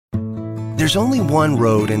There's only one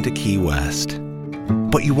road into Key West,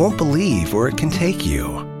 but you won't believe where it can take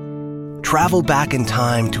you. Travel back in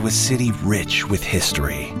time to a city rich with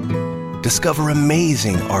history. Discover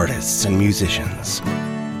amazing artists and musicians.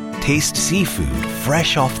 Taste seafood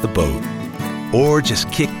fresh off the boat. Or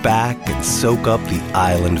just kick back and soak up the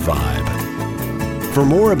island vibe. For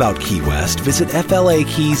more about Key West, visit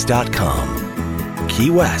flakeys.com. Key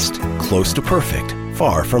West, close to perfect,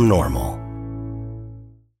 far from normal.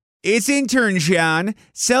 It's intern John.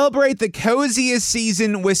 Celebrate the coziest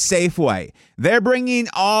season with Safeway. They're bringing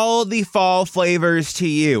all the fall flavors to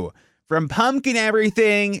you. From pumpkin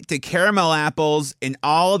everything to caramel apples and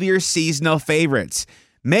all of your seasonal favorites.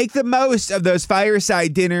 Make the most of those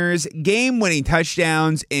fireside dinners, game-winning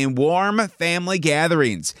touchdowns, and warm family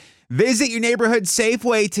gatherings. Visit your neighborhood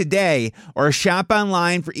Safeway today or shop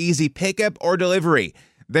online for easy pickup or delivery.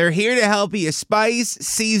 They're here to help you spice,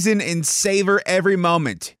 season, and savor every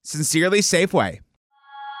moment. Sincerely, Safeway.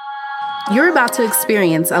 You're about to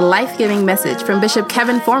experience a life-giving message from Bishop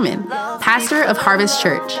Kevin Foreman, pastor of Harvest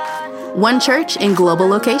Church. One church in global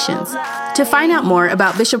locations. To find out more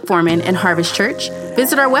about Bishop Foreman and Harvest Church,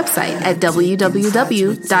 visit our website at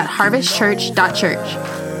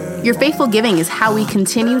www.harvestchurch.church. Your faithful giving is how we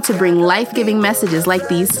continue to bring life-giving messages like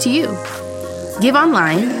these to you. Give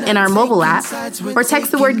online, in our mobile app, or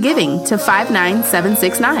text the word giving to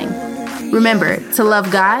 59769. Remember to love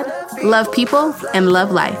God, love people, and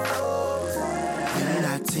love life. We're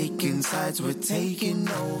not taking sides, we're taking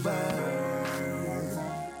over.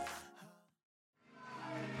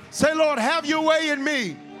 Say, Lord, have your way in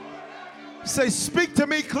me. Say, speak to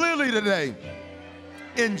me clearly today.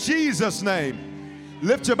 In Jesus' name.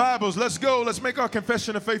 Lift your Bibles. Let's go. Let's make our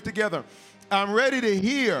confession of faith together. I'm ready to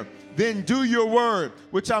hear, then do your word,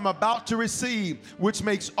 which I'm about to receive, which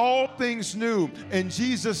makes all things new. In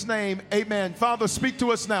Jesus' name, amen. Father, speak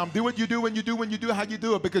to us now. Do what you do when you do how you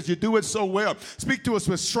do it, because you do it so well. Speak to us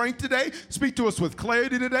with strength today. Speak to us with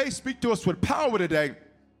clarity today. Speak to us with power today.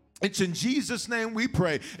 It's in Jesus' name we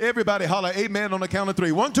pray. Everybody holler amen on the count of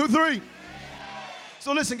three. 1, 2, 3.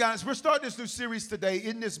 So listen, guys, we're starting this new series today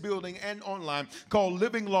in this building and online called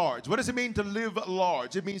Living Large. What does it mean to live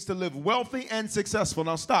large? It means to live wealthy and successful.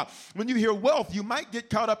 Now stop. When you hear wealth, you might get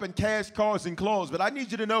caught up in cash, cars, and clothes, but I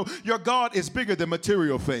need you to know your God is bigger than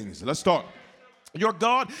material things. Let's start. Your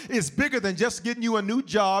God is bigger than just getting you a new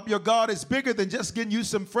job. Your God is bigger than just getting you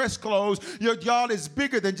some fresh clothes. Your God is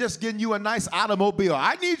bigger than just getting you a nice automobile.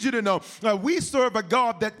 I need you to know that we serve a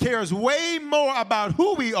God that cares way more about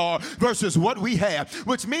who we are versus what we have,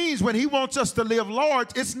 which means when he wants us to live large,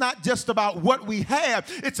 it's not just about what we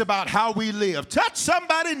have. It's about how we live. Touch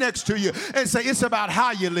somebody next to you and say, it's about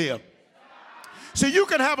how you live. So you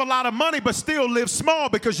can have a lot of money but still live small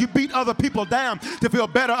because you beat other people down to feel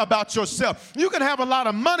better about yourself. You can have a lot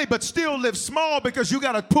of money but still live small because you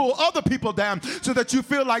got to pull other people down so that you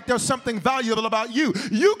feel like there's something valuable about you.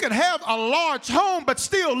 You can have a large home but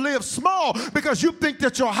still live small because you think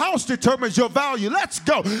that your house determines your value. Let's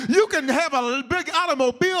go. You can have a big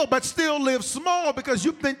automobile but still live small because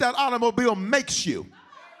you think that automobile makes you.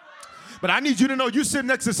 But I need you to know you sit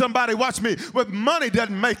next to somebody, watch me, with money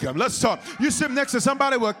doesn't make them. Let's talk. You sit next to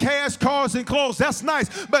somebody with cash, cars, and clothes. That's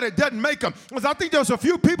nice, but it doesn't make them. Because I think there's a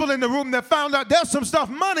few people in the room that found out there's some stuff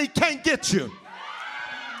money can't get you.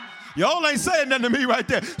 Y'all ain't saying nothing to me right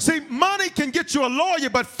there. See, money can get you a lawyer,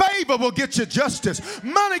 but favor will get you justice.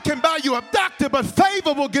 Money can buy you a doctor, but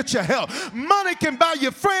favor will get you help. Money can buy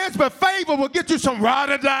you friends, but favor will get you some ride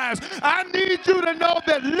or dies. I need you to know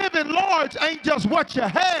that living large ain't just what you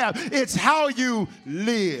have. It's how you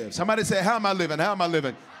live. Somebody say, how am I living? How am I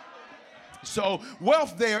living? So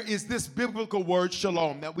wealth there is this biblical word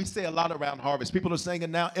shalom that we say a lot around Harvest. People are saying it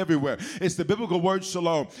now everywhere. It's the biblical word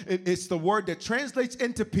shalom. It's the word that translates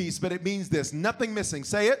into peace, but it means this: nothing missing.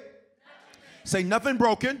 Say it. Say nothing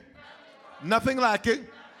broken, nothing lacking,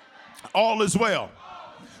 all is well.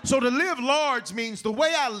 So to live large means the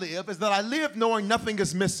way I live is that I live knowing nothing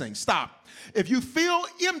is missing. Stop. If you feel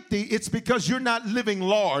empty, it's because you're not living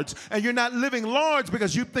large, and you're not living large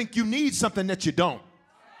because you think you need something that you don't.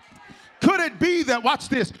 Could it be that, watch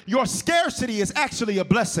this, your scarcity is actually a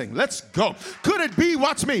blessing? Let's go. Could it be,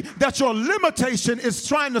 watch me, that your limitation is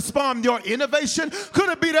trying to spawn your innovation? Could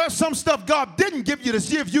it be there's some stuff God didn't give you to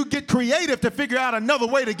see if you get creative to figure out another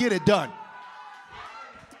way to get it done?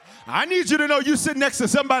 I need you to know you sit next to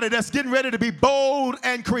somebody that's getting ready to be bold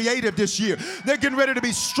and creative this year. They're getting ready to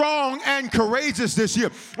be strong and courageous this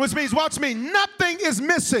year, which means, watch me, nothing is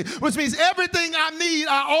missing, which means everything I need,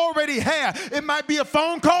 I already have. It might be a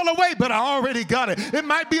phone call away, but I already got it. It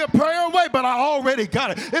might be a prayer away, but I already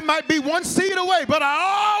got it. It might be one seat away, but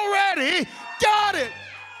I already got it.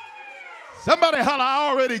 Somebody holler, I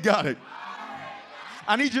already got it.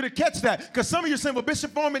 I need you to catch that, because some of you are saying, well,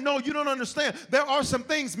 Bishop Foreman, no, you don't understand. There are some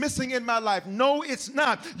things missing in my life. No, it's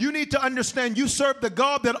not. You need to understand you serve the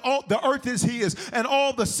God that all the earth is his and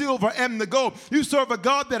all the silver and the gold. You serve a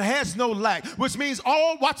God that has no lack, which means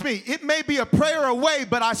watch me, it may be a prayer away,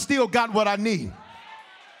 but I still got what I need.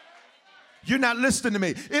 You're not listening to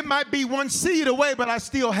me. It might be one seed away, but I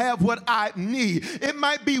still have what I need. It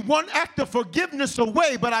might be one act of forgiveness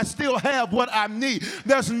away, but I still have what I need.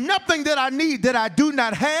 There's nothing that I need that I do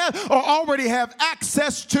not have or already have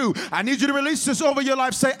access to. I need you to release this over your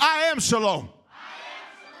life. Say, I am shalom.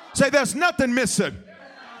 Say, there's nothing missing.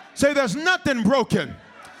 Say, there's nothing broken.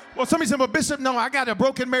 Well, somebody said, well, Bishop, no, I got a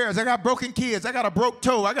broken marriage. I got broken kids. I got a broke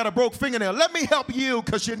toe. I got a broke fingernail. Let me help you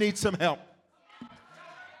because you need some help.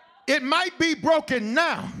 It might be broken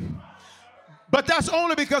now, but that's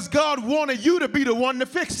only because God wanted you to be the one to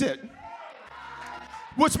fix it.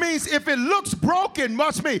 Which means if it looks broken,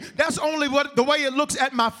 watch me, that's only the way it looks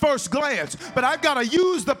at my first glance. But I've got to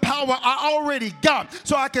use the power I already got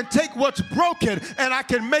so I can take what's broken and I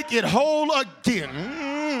can make it whole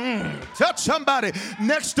again. Touch somebody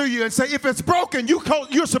next to you and say, if it's broken,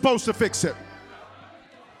 you're supposed to fix it.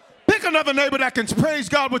 Pick another neighbor that can praise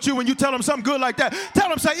God with you when you tell them something good like that. Tell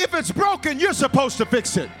them, say, if it's broken, you're supposed to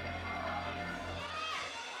fix it.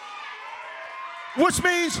 Which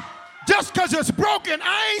means just because it's broken,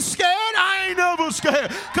 I ain't scared. I ain't never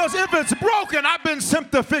scared. Because if it's broken, I've been sent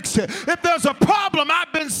to fix it. If there's a problem,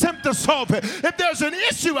 I've been sent to solve it. If there's an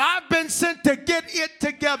issue, I've been sent to get it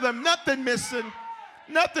together. Nothing missing,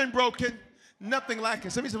 nothing broken, nothing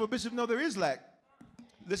lacking. Somebody said, well, Bishop, no, there is lack.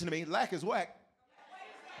 Listen to me, lack is whack.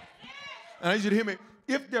 And I need you to hear me.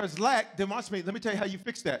 If there's lack, then watch me. Let me tell you how you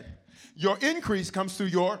fix that. Your increase comes through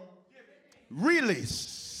your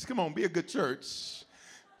release. Come on, be a good church.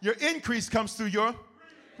 Your increase comes through your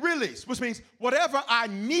release, which means whatever I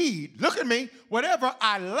need, look at me, whatever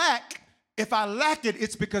I lack, if I lack it,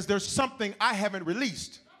 it's because there's something I haven't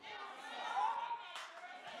released.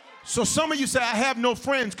 So some of you say, I have no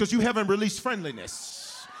friends because you haven't released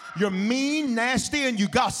friendliness. You're mean, nasty, and you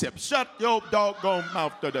gossip. Shut your doggone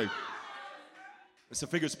mouth today. It's a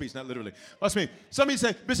figure of speech, not literally. Watch me. Some of you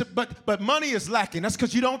say, Bishop, but money is lacking. That's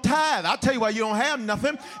because you don't tithe. I'll tell you why you don't have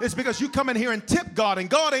nothing. It's because you come in here and tip God, and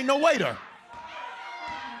God ain't no waiter.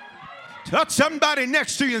 Touch somebody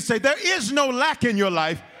next to you and say, there is no lack in your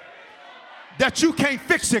life that you can't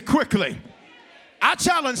fix it quickly. I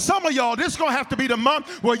challenge some of y'all, this is going to have to be the month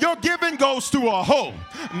where your giving goes to a whole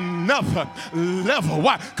another level.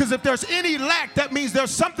 Why? Because if there's any lack, that means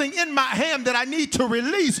there's something in my hand that I need to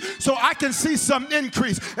release so I can see some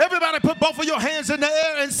increase. Everybody put both of your hands in the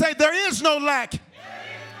air and say, there is no lack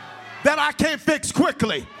that I can't fix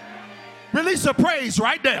quickly. Release a praise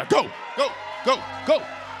right there. Go, go, go, go.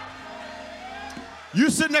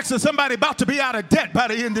 You sit next to somebody about to be out of debt by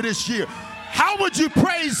the end of this year. How would you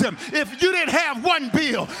praise him if you didn't have one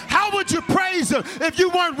bill? How would you praise him if you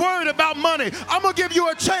weren't worried about money? I'm going to give you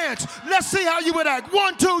a chance. Let's see how you would act.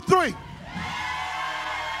 1, 2, 3.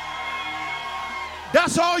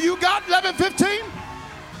 That's all you got, 11, 15?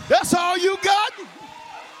 That's all you got?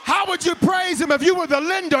 How would you praise him if you were the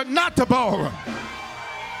lender, not the borrower?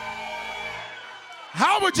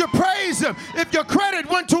 How would you praise him if your credit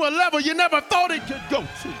went to a level you never thought it could go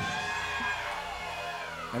to?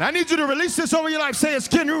 And I need you to release this over your life. Say, it's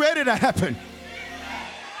getting ready to happen.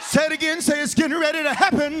 Say it again. Say, it's getting ready to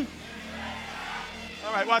happen.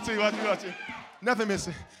 All right, watch me. Nothing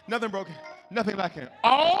missing, nothing broken, nothing lacking.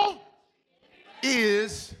 All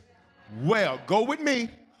is well. Go with me.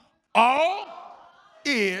 All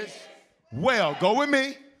is well. Go with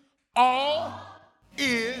me. All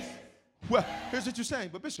is well. Here's what you're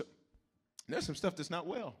saying. But Bishop, there's some stuff that's not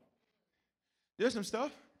well. There's some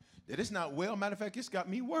stuff that it's not well. Matter of fact, it's got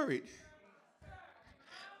me worried.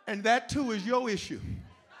 And that too is your issue.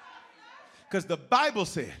 Because the Bible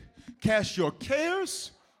said, cast your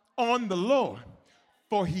cares on the Lord,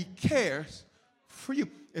 for he cares for you.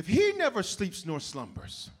 If he never sleeps nor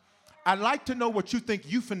slumbers, I'd like to know what you think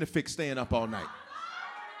you finna fix staying up all night.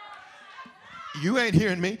 You ain't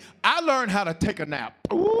hearing me. I learned how to take a nap.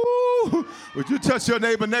 Ooh, would you touch your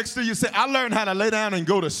neighbor next to you? Say, I learned how to lay down and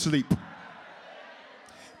go to sleep.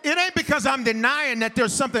 It ain't because I'm denying that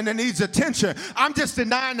there's something that needs attention. I'm just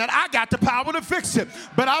denying that I got the power to fix it.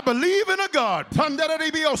 But I believe in a God. I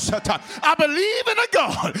believe in a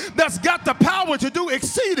God that's got the power to do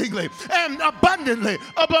exceedingly and abundantly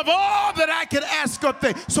above all that I can ask or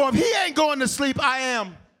think. So if he ain't going to sleep, I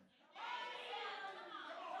am.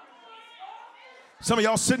 Some of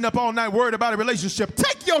y'all sitting up all night worried about a relationship.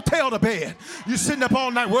 Take your tail to bed. You're sitting up all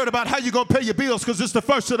night worried about how you're going to pay your bills because it's the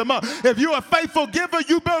first of the month. If you're a faithful giver,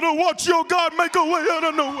 you better watch your God make a way out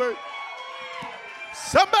of no way.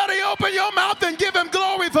 Somebody open your mouth and give him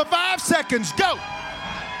glory for 5 seconds. Go.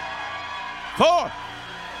 4,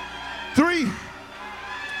 3,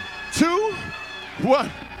 2,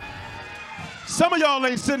 1. Some of y'all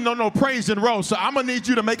ain't sitting on no praise and roll, so I'm going to need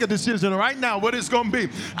you to make a decision right now what it's going to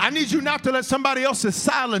be. I need you not to let somebody else's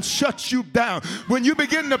silence shut you down. When you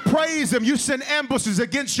begin to praise him, you send ambushes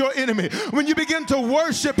against your enemy. When you begin to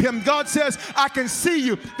worship him, God says, I can see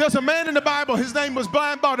you. There's a man in the Bible, his name was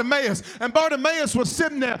blind Bartimaeus, and Bartimaeus was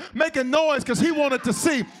sitting there making noise because he wanted to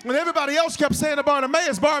see. When everybody else kept saying to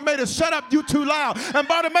Bartimaeus, shut up, you too loud. And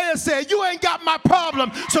Bartimaeus said, you ain't got my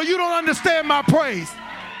problem, so you don't understand my praise.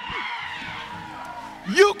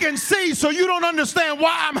 You can see, so you don't understand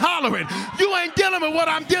why I'm hollering. You ain't dealing with what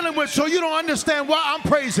I'm dealing with, so you don't understand why I'm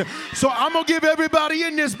praising. So I'm going to give everybody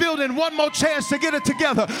in this building one more chance to get it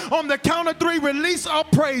together. On the count of 3, release our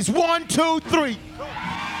praise. 1, 2, 3.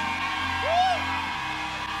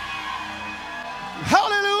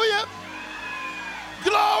 Hallelujah.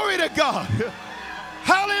 Glory to God.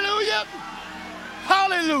 Hallelujah.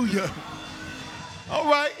 Hallelujah. All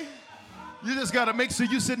right. You just got to make sure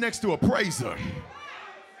you sit next to a praiser.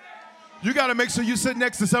 You got to make sure you sit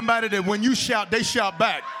next to somebody that when you shout, they shout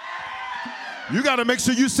back. You got to make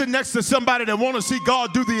sure you sit next to somebody that want to see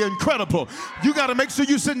God do the incredible. You got to make sure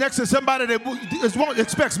you sit next to somebody that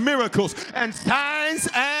expects miracles and signs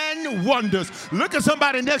and wonders. Look at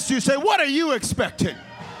somebody next to you and say, what are you expecting?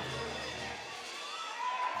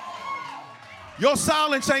 Your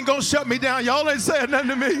silence ain't going to shut me down. Y'all ain't saying nothing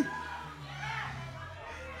to me.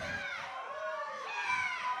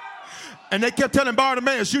 And they kept telling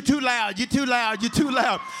Bartimaeus, you too loud, you too loud, you too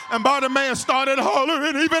loud. And Bartimaeus started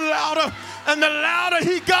hollering even louder. And the louder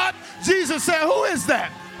he got, Jesus said, who is that?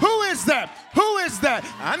 Who is that? Who is that?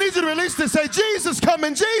 I need you to release this. Say, Jesus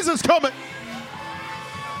coming, Jesus coming.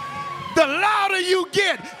 The louder you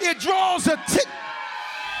get, it draws a tick.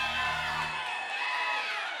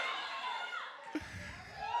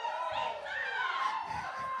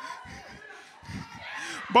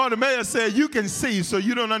 Bartimaeus said, you can see, so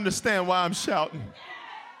you don't understand why I'm shouting.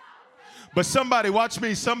 But somebody, watch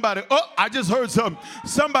me, somebody, I just heard something.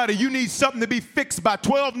 Somebody, you need something to be fixed by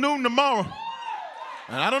 12 noon tomorrow.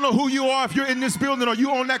 And I don't know who you are, if you're in this building or you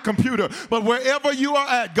on that computer, but wherever you are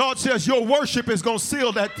at, God says your worship is going to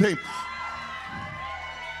seal that thing.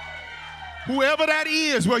 Whoever that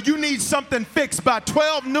is, where you need something fixed by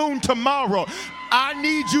 12 noon tomorrow, I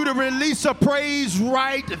need you to release a praise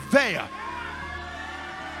right there.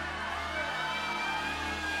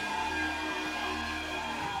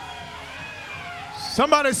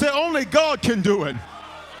 Somebody say, only God can do it.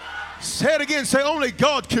 Say it again, say, only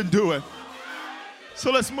God can do it.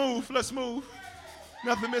 So let's move, let's move.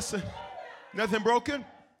 Nothing missing, nothing broken,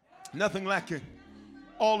 nothing lacking.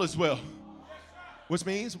 All is well. Which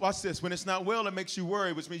means, watch this, when it's not well, it makes you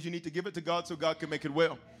worry, which means you need to give it to God so God can make it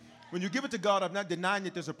well. When you give it to God, I'm not denying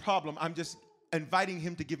that there's a problem. I'm just inviting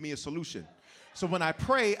him to give me a solution. So when I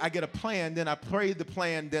pray, I get a plan, then I pray the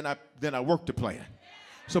plan, then I work the plan.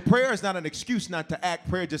 So prayer is not an excuse not to act.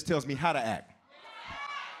 Prayer just tells me how to act.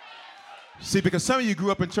 See, because some of you grew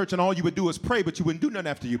up in church and all you would do is pray, but you wouldn't do nothing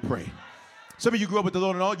after you pray. Some of you grew up with the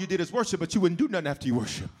Lord and all you did is worship, but you wouldn't do nothing after you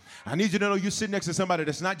worship. I need you to know you sit next to somebody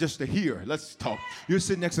that's not just a hearer. Let's talk. You're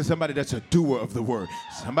sitting next to somebody that's a doer of the word.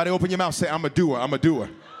 Somebody open your mouth, say, I'm a doer, I'm a doer.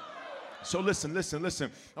 So listen.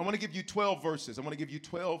 I want to give you 12 verses. I want to give you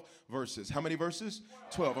 12 verses. How many verses?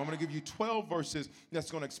 12. I'm going to give you 12 verses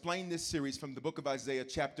that's going to explain this series from the book of Isaiah,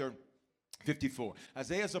 chapter 54.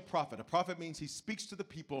 Isaiah is a prophet. A prophet means he speaks to the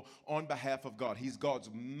people on behalf of God. He's God's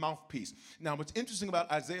mouthpiece. Now, what's interesting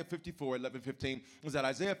about Isaiah 54, 11-15, is that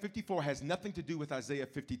Isaiah 54 has nothing to do with Isaiah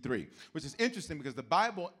 53, which is interesting because the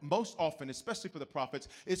Bible, most often, especially for the prophets,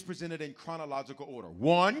 is presented in chronological order.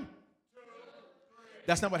 1,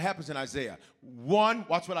 that's not what happens in Isaiah. 1,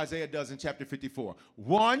 watch what Isaiah does in chapter 54.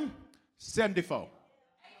 1, 74.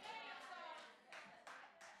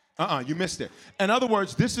 You missed it. In other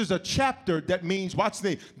words, this is a chapter that means, watch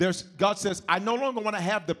me, God says, I no longer want to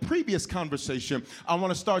have the previous conversation. I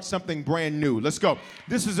want to start something brand new. Let's go.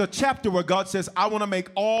 This is a chapter where God says, I want to make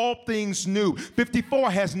all things new. 54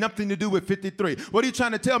 has nothing to do with 53. What are you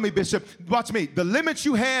trying to tell me, Bishop? Watch me. The limits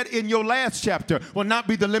you had in your last chapter will not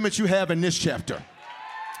be the limits you have in this chapter.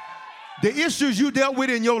 The issues you dealt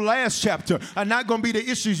with in your last chapter are not going to be the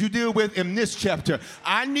issues you deal with in this chapter.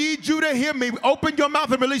 I need you to hear me. Open your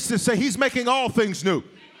mouth and release this. Say, he's making all things new.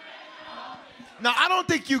 Now, I don't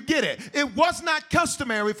think you get it. It was not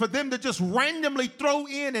customary for them to just randomly throw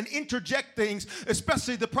in and interject things,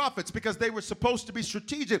 especially the prophets, because they were supposed to be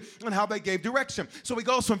strategic in how they gave direction. So he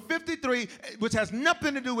goes from 53, which has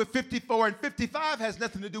nothing to do with 54, and 55 has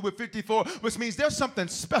nothing to do with 54, which means there's something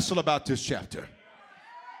special about this chapter.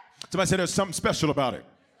 Somebody said there's something special about it.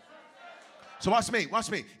 So watch me.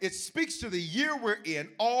 It speaks to the year we're in,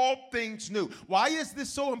 all things new. Why is this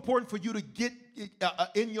so important for you to get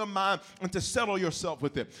in your mind and to settle yourself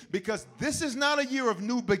with it? Because this is not a year of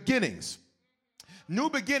new beginnings. New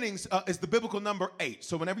beginnings is the biblical number 8.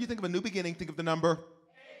 So whenever you think of a new beginning, think of the number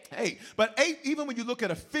 8. But 8, even when you look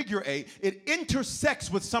at a figure 8, it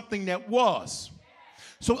intersects with something that was.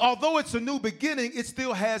 So although it's a new beginning, it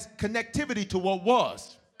still has connectivity to what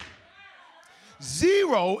was.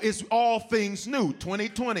 0 is all things new,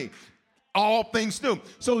 2020, all things new.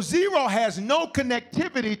 So 0 has no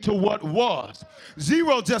connectivity to what was.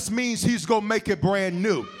 0 just means he's going to make it brand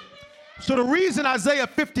new. So the reason Isaiah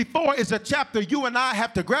 54 is a chapter you and I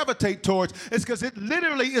have to gravitate towards is because it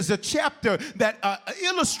literally is a chapter that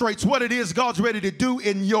illustrates what it is God's ready to do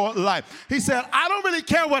in your life. He said, I don't really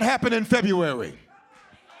care what happened in February.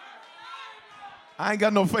 I ain't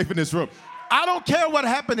got no faith in this room. I don't care what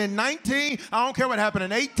happened in 19. I don't care what happened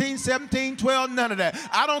in 18, 17, 12, none of that.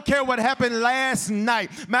 I don't care what happened last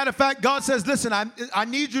night. Matter of fact, God says, listen, I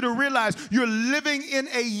need you to realize you're living in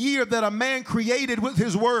a year that a man created with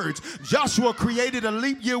his words. Joshua created a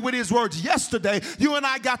leap year with his words. Yesterday, you and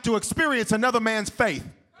I got to experience another man's faith.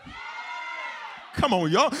 Come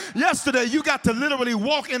on, y'all. Yesterday, you got to literally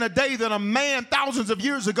walk in a day that a man thousands of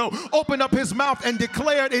years ago opened up his mouth and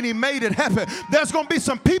declared, and he made it happen. There's going to be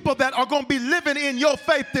some people that are going to be living in your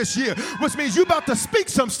faith this year, which means you're about to speak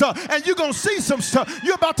some stuff, and you're going to see some stuff.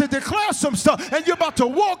 You're about to declare some stuff, and you're about to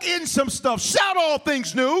walk in some stuff. Shout all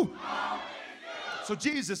things new. So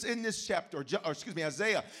Jesus in this chapter,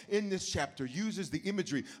 Isaiah in this chapter uses the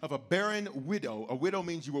imagery of a barren widow. A widow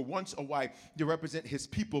means you were once a wife to represent his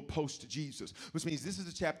people post Jesus, which means this is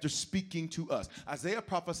a chapter speaking to us. Isaiah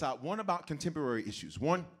prophesied one about contemporary issues.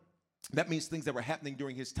 One, that means things that were happening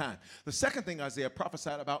during his time. The second thing Isaiah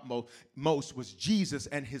prophesied about most was Jesus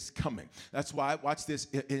and his coming. That's why, watch this,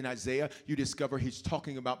 in Isaiah, you discover he's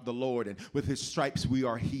talking about the Lord, and with his stripes we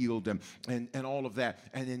are healed, and all of that.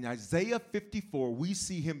 And in Isaiah 54, we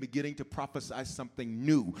see him beginning to prophesy something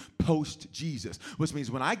new post-Jesus, which means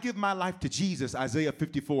when I give my life to Jesus, Isaiah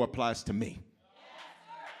 54 applies to me.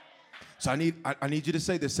 So I need you to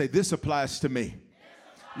say this. Say, this applies to me.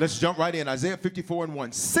 Let's jump right in. Isaiah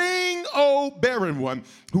 54:1. Sing, O barren one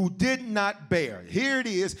who did not bear. Here it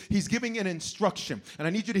is. He's giving an instruction. And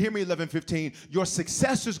I need you to hear me, 11:15. Your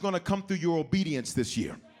success is going to come through your obedience this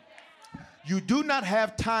year. You do not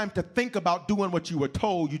have time to think about doing what you were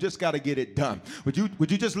told. You just got to get it done. Would you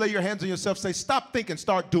just lay your hands on yourself, say, stop thinking,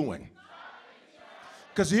 start doing.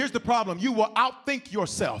 Because here's the problem. You will outthink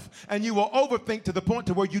yourself, and you will overthink to the point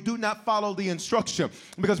to where you do not follow the instruction.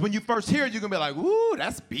 Because when you first hear it, you're going to be like, ooh,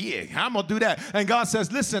 that's big. How am I going to do that? And God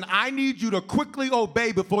says, listen, I need you to quickly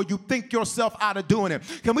obey before you think yourself out of doing it.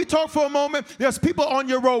 Can we talk for a moment? There's people on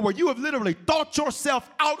your road where you have literally thought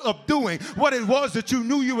yourself out of doing what it was that you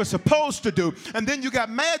knew you were supposed to do. And then you got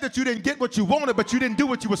mad that you didn't get what you wanted, but you didn't do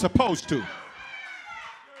what you were supposed to.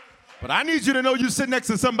 But I need you to know you sit next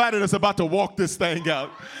to somebody that's about to walk this thing out.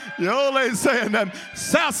 You old lady saying that,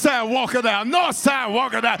 south side walk it out, north side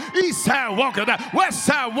walk it out, east side walk it out, west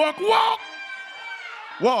side walk.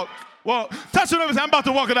 Touch it over. I'm about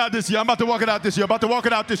to walk it out this year. I'm about to walk it out this year. I'm about to walk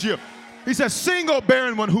it out this year. He says, sing, O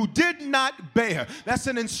barren one who did not bear. That's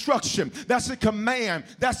an instruction. That's a command.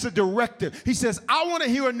 That's a directive. He says, I want to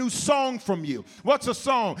hear a new song from you. What's a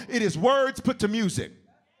song? It is words put to music.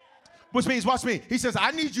 Which means, watch me. He says,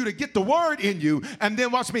 I need you to get the word in you. And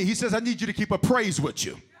then watch me. He says, I need you to keep a praise with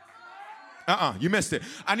you. You missed it.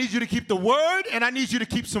 I need you to keep the word, and I need you to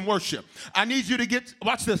keep some worship. I need you to get,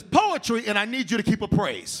 watch this, poetry, and I need you to keep a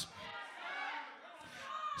praise.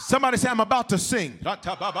 Somebody say, I'm about to sing.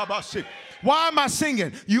 Why am I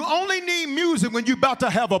singing? You only need music when you're about to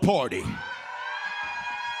have a party.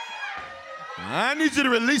 I need you to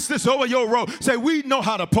release this over your road. Say, we know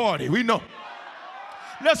how to party. We know.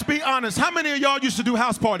 Let's be honest. How many of y'all used to do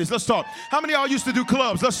house parties? Let's talk. How many of y'all used to do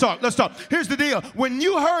clubs? Let's talk. Here's the deal. When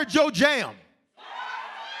you heard your jam,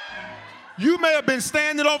 you may have been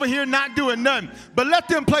standing over here not doing nothing, but let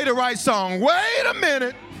them play the right song. Wait a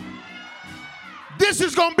minute. This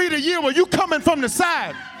is going to be the year where you coming from the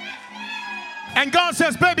side. And God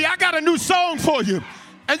says, baby, I got a new song for you.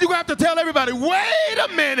 And you're going to have to tell everybody, wait a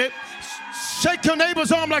minute. Shake your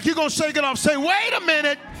neighbor's arm like you're going to shake it off. Say, wait a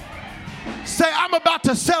minute. Say, I'm about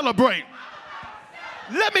to celebrate.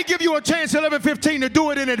 Let me give you a chance at 11:15 to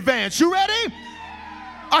do it in advance. You ready?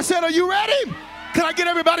 I said, are you ready? Can I get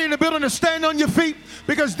everybody in the building to stand on your feet?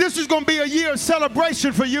 Because this is going to be a year of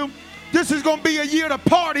celebration for you. This is going to be a year to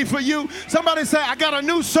party for you. Somebody say, I got a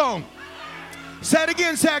new song. Say it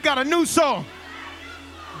again. Say, I got a new song.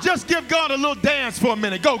 Just give God a little dance for a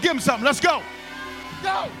minute. Go, give him something. Let's go.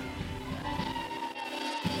 Go.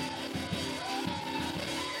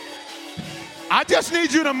 I just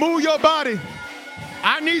need you to move your body.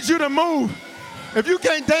 I need you to move. If you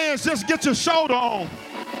can't dance, just get your shoulder on.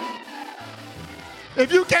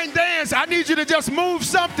 If you can't dance, I need you to just move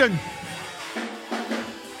something.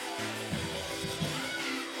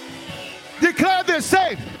 Declare this,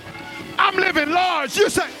 say, I'm living large. You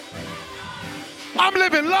say, I'm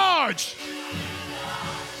living large.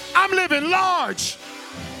 I'm living large.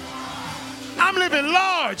 I'm living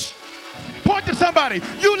large. Point to somebody.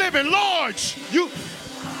 You living large. You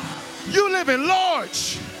living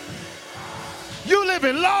large. You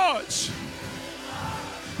living large.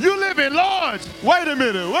 You living large. Wait a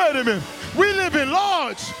minute. We living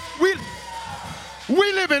large. We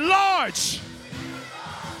living large.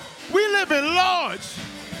 We living large.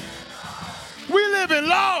 We living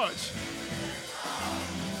large.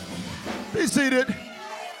 Be seated.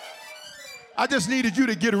 I just needed you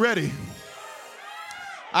to get ready.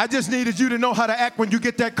 I just needed you to know how to act when you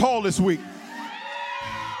get that call this week.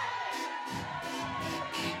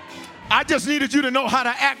 I just needed you to know how to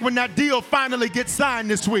act when that deal finally gets signed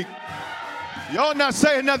this week. Y'all not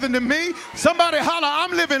saying nothing to me. Somebody holler,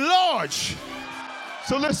 I'm living large.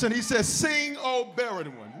 So listen, he says, sing, O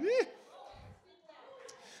barren one.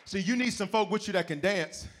 See, you need some folk with you that can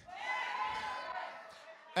dance.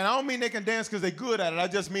 And I don't mean they can dance because they're good at it. I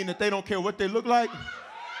just mean that they don't care what they look like.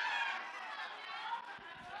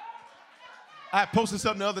 I posted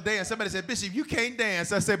something the other day and somebody said, Bishop, you can't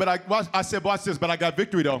dance. I said, watch this, but I got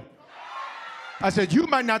victory though. I said, you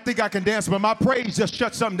might not think I can dance, but my praise just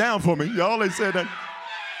shut something down for me. Y'all ain't said that.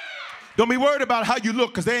 Don't be worried about how you look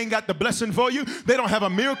because they ain't got the blessing for you. They don't have a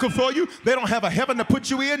miracle for you. They don't have a heaven to put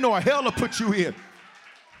you in nor a hell to put you in.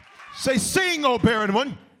 Say, sing, O barren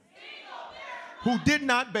one, who did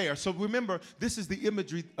not bear. So remember, this is the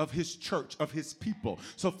imagery of his church, of his people.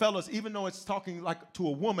 So fellas, even though it's talking like to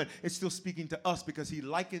a woman, it's still speaking to us because he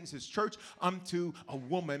likens his church unto a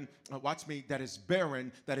woman, watch me, that is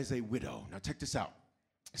barren, that is a widow. Now check this out.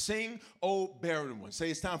 Sing, O barren one. Say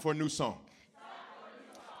it's time for a new song.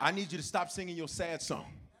 I need you to stop singing your sad song.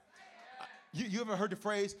 You ever heard the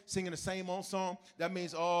phrase, singing the same old song? That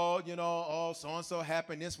means, so-and-so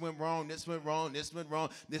happened, this went wrong, this went wrong, this went wrong,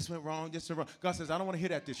 this went wrong, this went wrong. God says, I don't want to hear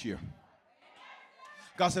that this year.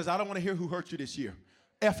 God says, I don't want to hear who hurt you this year.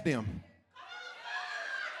 F them.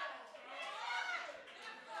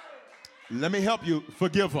 Let me help you.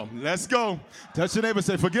 Forgive them. Let's go. Touch your neighbor and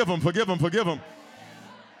say, forgive them, forgive them, forgive them.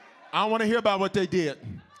 I don't want to hear about what they did.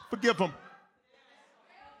 Forgive them.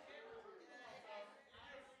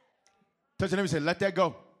 Touch your neighbor and say, let that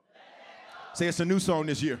go. Say it's a new song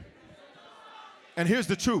this year. And here's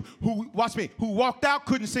the truth. Who walked out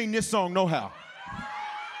couldn't sing this song no how.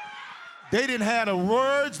 They didn't have the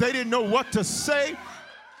words. They didn't know what to say.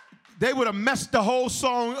 They would have messed the whole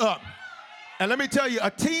song up. And let me tell you, a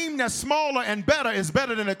team that's smaller and better is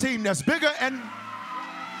better than a team that's bigger and...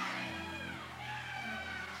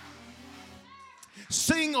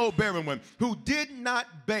 Sing, O barren one, who did not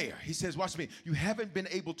bear. He says, watch me, you haven't been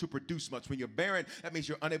able to produce much. When you're barren, that means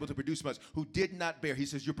you're unable to produce much. Who did not bear. He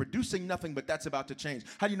says, you're producing nothing, but that's about to change.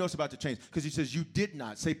 How do you know it's about to change? Because he says, you did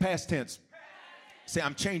not. Say past tense. Say,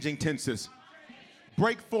 I'm changing tenses.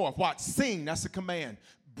 Break forth. Watch. Sing, that's a command.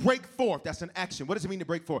 Break forth, that's an action. What does it mean to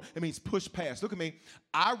break forth? It means push past. Look at me.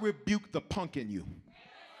 I rebuke the punk in you.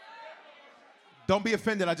 Don't be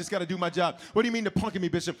offended. I just got to do my job. What do you mean the punk in me,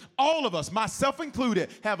 Bishop? All of us, myself included,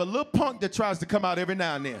 have a little punk that tries to come out every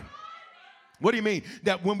now and then. What do you mean?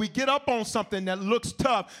 That when we get up on something that looks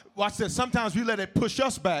tough, watch this, sometimes we let it push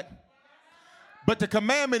us back. But the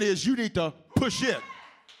commandment is you need to push it.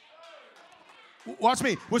 Watch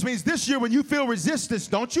me. Which means this year when you feel resistance,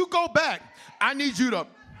 don't you go back. I need you to...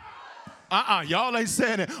 y'all ain't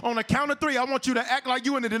saying it. On the count of three, I want you to act like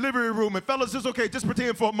you in the delivery room. And fellas, it's okay. Just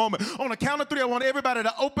pretend for a moment. On the count of three, I want everybody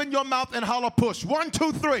to open your mouth and holler push. 1,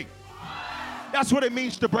 2, 3. That's what it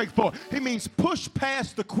means to break forth. It means push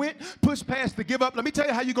past the quit, push past the give up. Let me tell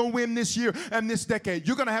you how you're going to win this year and this decade.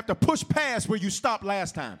 You're going to have to push past where you stopped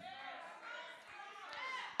last time.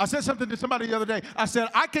 I said something to somebody the other day. I said,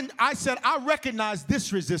 I recognize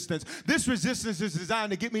this resistance. This resistance is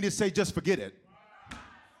designed to get me to say, just forget it.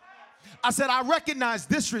 I said, I recognize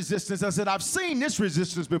this resistance. I said, I've seen this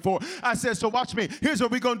resistance before. I said, so watch me. Here's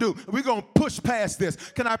what we're going to do. We're going to push past this.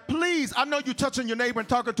 Can I please, I know you're touching your neighbor and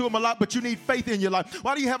talking to him a lot, but you need faith in your life.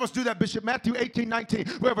 Why do you have us do that, Bishop? Matthew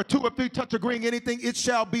 18:19, wherever 2 or 3 touch agreeing anything, it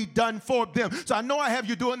shall be done for them. So I know I have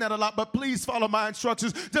you doing that a lot, but please follow my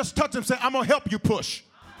instructions. Just touch them, say, I'm going to help you push.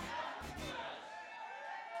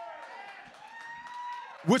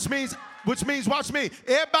 Which means, watch me,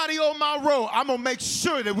 everybody on my road, I'm going to make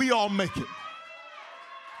sure that we all make it.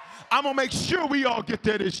 I'm going to make sure we all get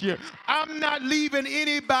there this year. I'm not leaving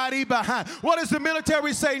anybody behind. What does the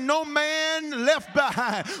military say? No man left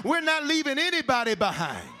behind. We're not leaving anybody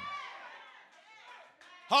behind.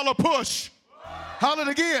 Holler push. Holler it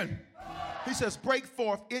again. He says, break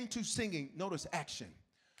forth into singing. Notice action.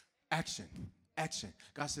 Action. Action.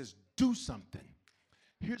 God says, do something.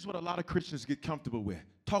 Here's what a lot of Christians get comfortable with.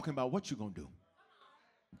 Talking about what you're going to do.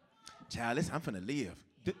 Child, listen, I'm finna live.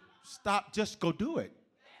 Stop, just go do it.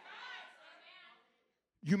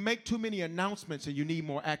 You make too many announcements and you need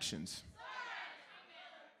more actions.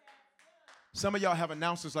 Some of y'all have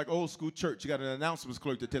announcements like old school church. You got an announcements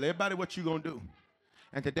clerk to tell everybody what you're going to do.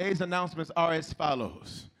 And today's announcements are as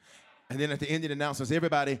follows. And then at the end of the announcements,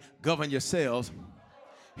 everybody govern yourselves.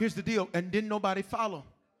 Here's the deal. And didn't nobody follow.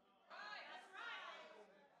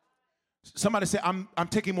 Somebody say, I'm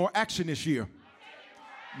taking more action this year.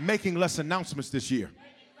 Making less announcements this year.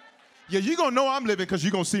 Yeah, you're going to know I'm living because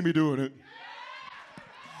you're going to see me doing it.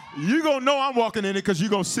 You're going to know I'm walking in it because you're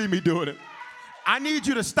going to see me doing it. I need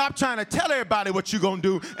you to stop trying to tell everybody what you're going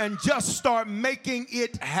to do and just start making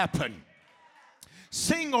it happen.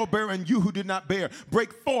 Sing, O barren, you who did not bear.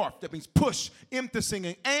 Break forth, that means push, empty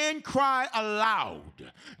singing, and cry aloud,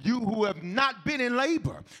 you who have not been in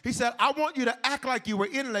labor. He said, I want you to act like you were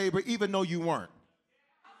in labor even though you weren't.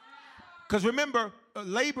 Because remember,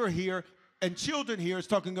 labor here and children here is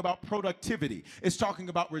talking about productivity. It's talking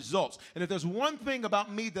about results. And if there's one thing about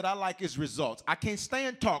me that I like is results. I can't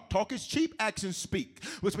stand talk. Talk is cheap, actions speak.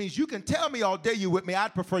 Which means you can tell me all day you with me.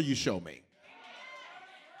 I'd prefer you show me.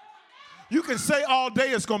 You can say all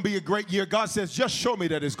day it's going to be a great year. God says, just show me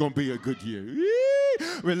that it's going to be a good year.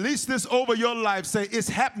 Release this over your life. Say, it's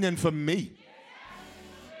happening for me.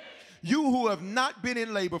 You who have not been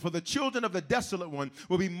in labor, for the children of the desolate one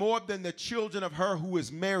will be more than the children of her who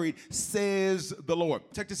is married, says the Lord.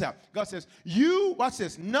 Check this out. God says, watch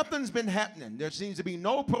this, nothing's been happening. There seems to be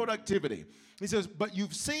no productivity. He says, but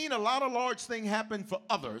you've seen a lot of large things happen for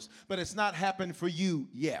others, but it's not happened for you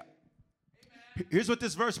yet. Here's what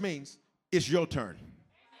this verse means. It's your turn.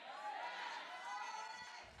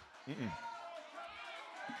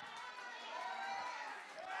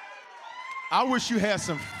 I wish you had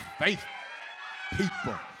some faith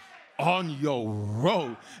people on your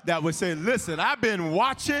road that would say, listen, I've been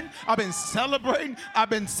watching, I've been celebrating, I've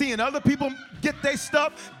been seeing other people get their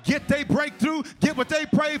stuff, get their breakthrough, get what they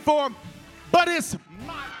prayed for, but it's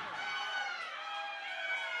my turn.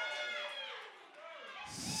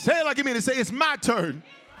 Say it like you mean to say, it's my turn.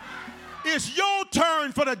 It's your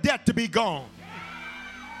turn for the debt to be gone.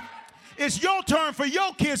 It's your turn for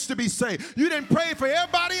your kids to be saved. You didn't pray for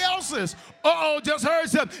everybody else's. Just heard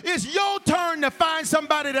something. It's your turn to find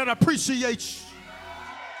somebody that appreciates you.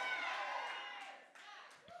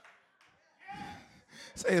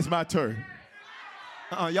 Say, it's my turn.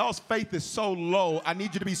 Y'all's faith is so low. I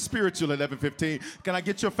need you to be spiritual at 11:15. Can I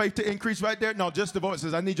get your faith to increase right there? No, just the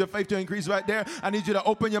voices. I need your faith to increase right there. I need you to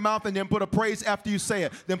open your mouth and then put a praise after you say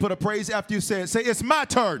it. Then put a praise after you say it. Say, it's my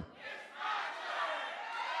turn.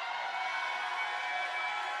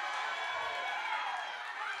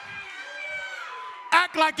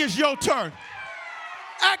 Act like it's your turn.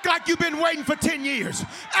 Act like you've been waiting for 10 years.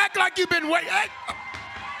 Act like you've been waiting.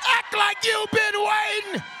 Act like you've been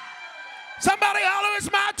waiting. Somebody holler,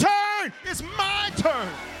 it's my turn. It's my turn.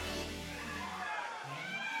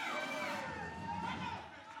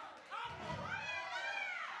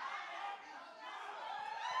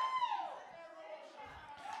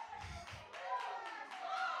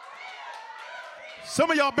 Some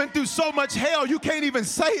of y'all been through so much hell you can't even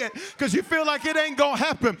say it because you feel like it ain't gonna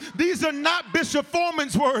happen. These are not Bishop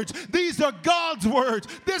Foreman's words. These are God's words.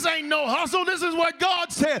 This ain't no hustle. This is what God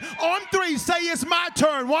said. On 3, say it's my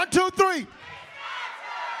turn. 1, 2, 3.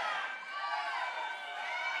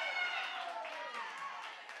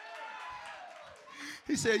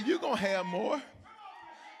 He said, you're gonna have more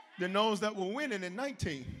than those that were winning in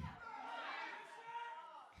 19.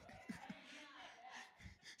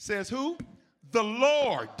 Says who? The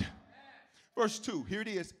Lord. Verse 2, here it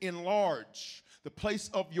is. Enlarge the place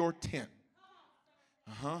of your tent.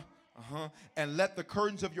 And let the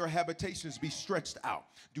curtains of your habitations be stretched out.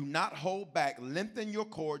 Do not hold back. Lengthen your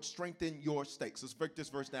cords. Strengthen your stakes. Let's break this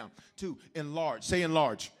verse down. 2, enlarge. Say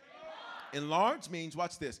enlarge. Enlarge means,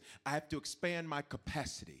 watch this, I have to expand my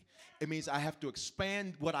capacity. It means I have to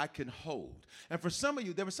expand what I can hold. And for some of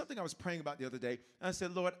you, there was something I was praying about the other day. And I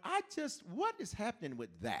said, Lord, what is happening with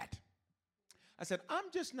that? I said, I'm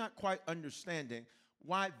just not quite understanding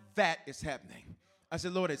why that is happening. I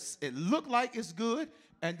said, Lord, it looked like it's good,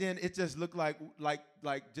 and then it just looked like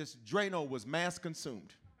just Drano was mass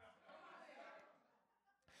consumed.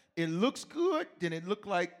 It looks good, then it looked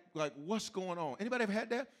like what's going on? Anybody ever had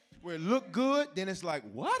that? Where it looked good, then it's like,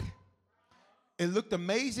 what? It looked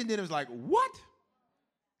amazing, then it was like, what?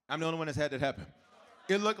 I'm the only one that's had that happen.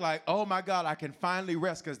 It looked like, oh my God, I can finally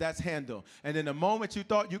rest because that's handled. And then the moment you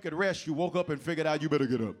thought you could rest, you woke up and figured out you better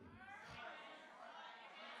get up.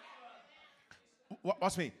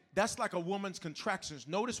 Watch me. That's like a woman's contractions.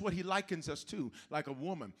 Notice what he likens us to, like a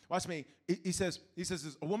woman. Watch me. He says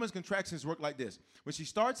a woman's contractions work like this. When she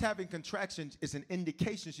starts having contractions, it's an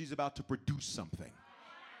indication she's about to produce something.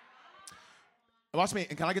 Watch me.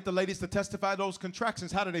 And can I get the ladies to testify those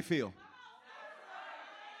contractions? How do they feel?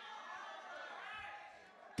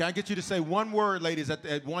 Can I get you to say one word, ladies,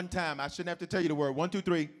 at one time? I shouldn't have to tell you the word. 1, 2,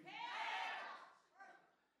 3.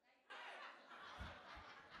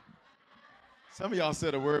 Some of y'all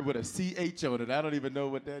said a word with a CH on it. I don't even know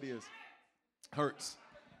what that is. Hurts.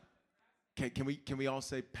 Can we all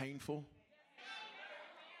say painful?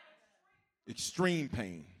 Extreme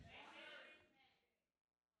pain.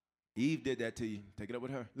 Eve did that to you. Take it up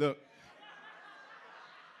with her. Look.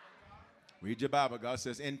 Read your Bible. God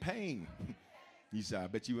says, in pain. You said, I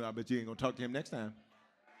bet you ain't going to talk to him next time.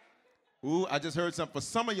 Ooh, I just heard something. For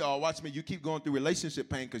some of y'all, watch me, you keep going through relationship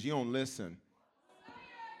pain because you don't listen.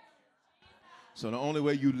 So the only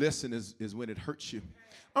way you listen is when it hurts you.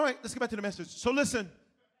 All right, let's get back to the message. So listen.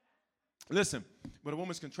 With a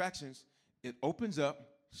woman's contractions, it opens up,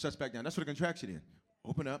 shuts back down. That's what a contraction is.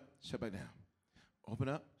 Open up, shut back down. Open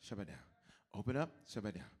up, shut back down. Open up, shut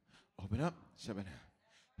back down. Open up, shut back down.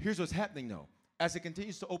 Here's what's happening, though. As it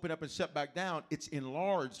continues to open up and shut back down, it's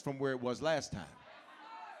enlarged from where it was last time.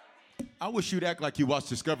 I wish you'd act like you watched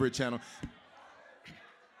Discovery Channel.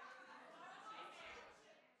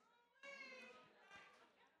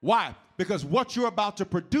 Why? Because what you're about to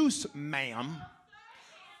produce, ma'am,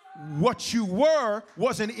 what you were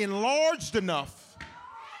wasn't enlarged enough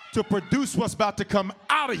to produce what's about to come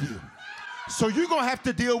out of you. So you're going to have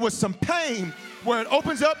to deal with some pain where it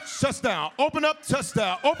opens up, shuts down, open up, shuts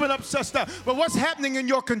down, open up, shuts down. But what's happening in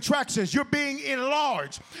your contractions? You're being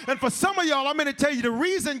enlarged. And for some of y'all, I'm going to tell you the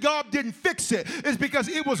reason God didn't fix it is because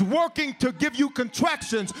it was working to give you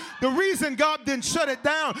contractions. The reason God didn't shut it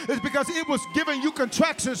down is because it was giving you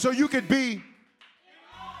contractions so you could be.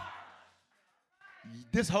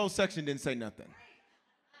 This whole section didn't say nothing.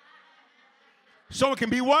 So it can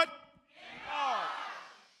be what?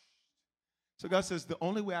 So God says, the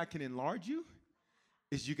only way I can enlarge you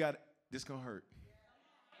is this going to hurt.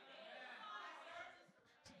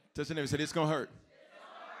 Touch your neighbor and say, this going to hurt.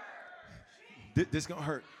 This going to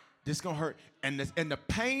hurt. This going to hurt. And the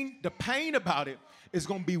pain about it is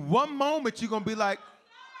going to be one moment you're going to be like,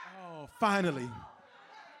 oh, finally.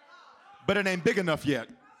 But it ain't big enough yet.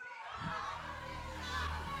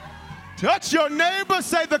 Touch your neighbor,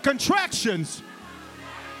 say the contractions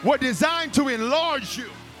were designed to enlarge you.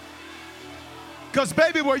 Because,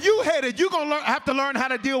 baby, where you headed, you're going to have to learn how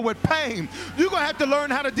to deal with pain. You're going to have to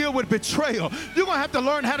learn how to deal with betrayal. You're going to have to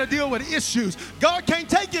learn how to deal with issues. God can't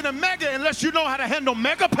take you to mega unless you know how to handle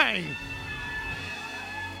mega pain.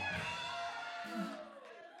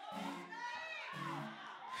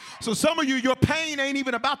 So some of you, your pain ain't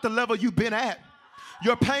even about the level you've been at.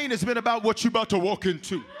 Your pain has been about what you're about to walk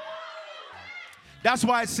into. That's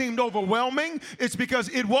why it seemed overwhelming. It's because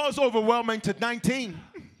it was overwhelming to 19.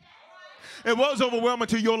 It was overwhelming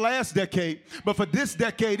to your last decade, but for this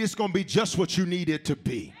decade, it's going to be just what you need it to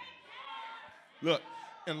be. Look,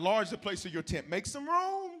 enlarge the place of your tent. Make some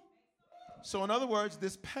room. So in other words,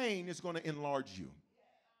 this pain is going to enlarge you.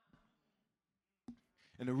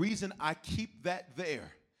 And the reason I keep that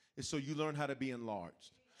there is so you learn how to be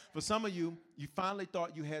enlarged. For some of you, you finally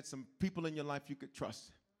thought you had some people in your life you could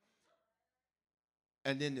trust.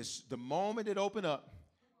 And then the moment it opened up,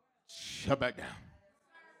 shut back down.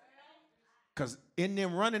 Because in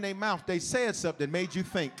them running their mouth, they said something that made you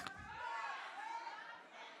think.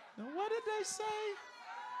 Now, what did they say?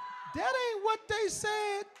 That ain't what they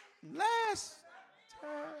said last time.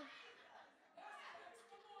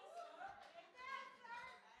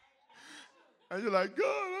 And you're like, God,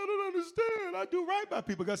 I don't understand. I do right by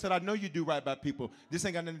people. God said, I know you do right by people. This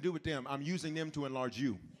ain't got nothing to do with them. I'm using them to enlarge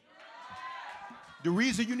you. The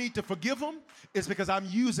reason you need to forgive them is because I'm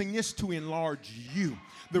using this to enlarge you.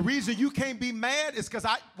 The reason you can't be mad is because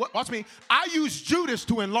watch me, I used Judas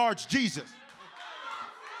to enlarge Jesus.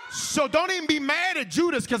 So don't even be mad at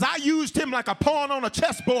Judas because I used him like a pawn on a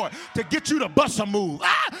chessboard to get you to bust a move.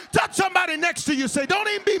 Touch somebody next to you. Say, don't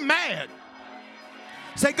even be mad.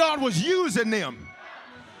 Say, God was using them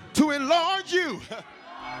to enlarge you.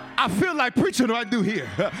 I feel like preaching what I do here.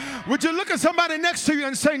 Would you look at somebody next to you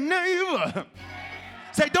and say, neighbor?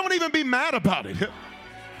 Say, don't even be mad about it.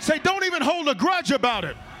 Say, don't even hold a grudge about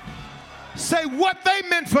it. Say, what they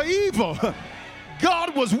meant for evil,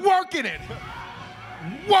 God was working it.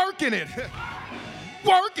 Working it.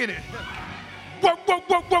 Working it.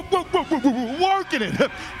 Working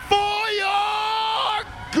it for your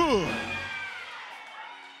good.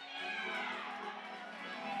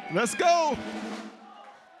 Let's go.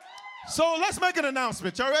 So let's make an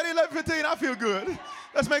announcement. Y'all ready? 11:15. I feel good.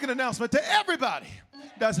 Let's make an announcement to everybody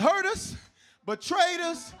that's hurt us, betrayed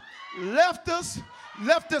us, left us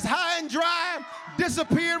high and dry,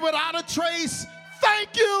 disappeared without a trace.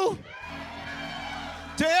 Thank you.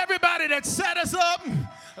 To everybody that set us up,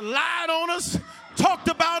 lied on us, talked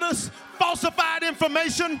about us, falsified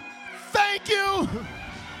information, thank you.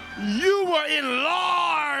 You were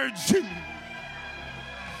enlarged.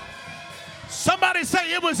 Somebody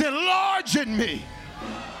say, it was enlarging me.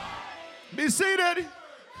 Be seated.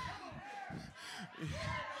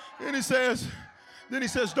 And he says,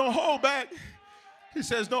 don't hold back. He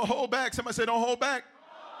says, don't hold back. Somebody say, don't hold back.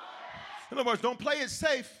 In other words, don't play it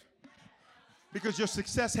safe because your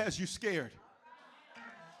success has you scared.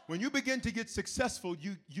 When you begin to get successful,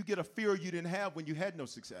 you get a fear you didn't have when you had no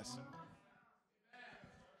success.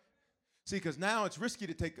 See, because now it's risky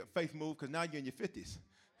to take a faith move because now you're in your 50s.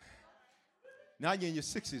 Now you're in your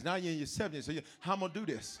 60s. Now you're in your 70s. So how am I going to do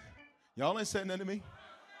this? Y'all ain't saying nothing to me.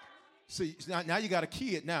 See, now you got a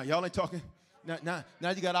kid now. Y'all ain't talking. Now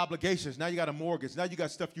you got obligations. Now you got a mortgage. Now you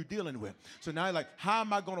got stuff you're dealing with. So now you're like, how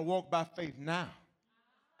am I going to walk by faith now?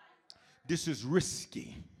 This is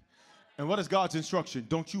risky. And what is God's instruction?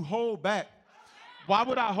 Don't you hold back. Why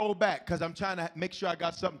would I hold back? Because I'm trying to make sure I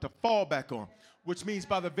got something to fall back on, which means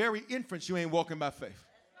by the very inference, you ain't walking by faith.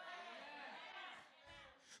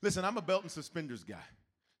 Listen, I'm a belt and suspenders guy,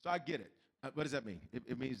 so I get it. What does that mean?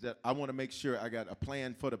 It means that I want to make sure I got a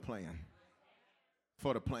plan for the plan.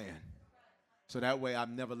 For the plan. So that way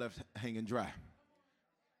I'm never left hanging dry.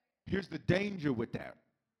 Here's the danger with that,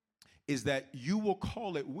 is that you will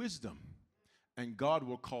call it wisdom, and God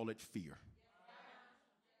will call it fear.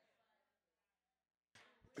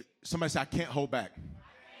 Somebody say, I can't hold back.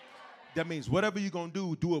 That means whatever you're going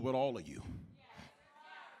to do it with all of you.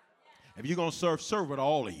 If you're going to serve with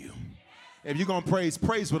all of you. If you're going to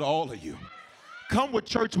praise with all of you. Come with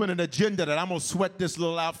church with an agenda that I'm going to sweat this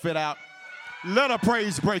little outfit out. Let a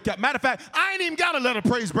praise break out. Matter of fact, I ain't even got to let a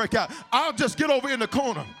praise break out. I'll just get over in the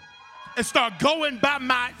corner and start going by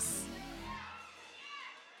my...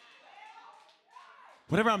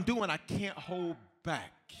 Whatever I'm doing, I can't hold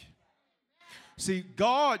back. See,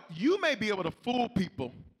 God, you may be able to fool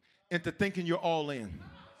people into thinking you're all in.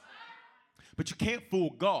 But you can't fool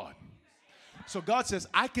God. So God says,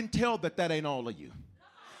 I can tell that ain't all of you.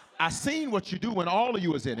 I seen what you do when all of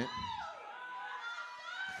you is in it.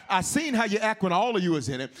 I seen how you act when all of you is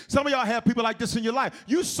in it. Some of y'all have people like this in your life.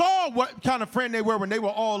 You saw what kind of friend they were when they were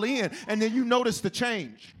all in, and then you noticed the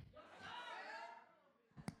change.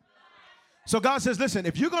 So God says, listen,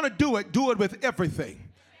 if you're going to do it with everything.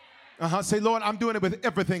 Say, Lord, I'm doing it with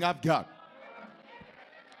everything I've got.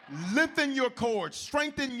 Lengthen your cords,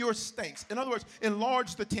 strengthen your stakes. In other words,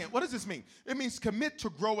 enlarge the tent. What does this mean? It means commit to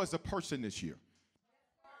grow as a person this year.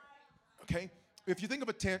 Okay? If you think of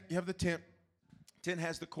a tent, you have the tent. Tent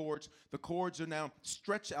has the cords. The cords are now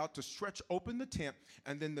stretched out to stretch open the tent,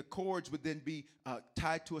 and then the cords would then be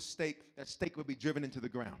tied to a stake. That stake would be driven into the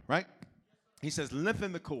ground, right? He says,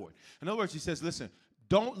 lengthen the cord. In other words, he says, listen,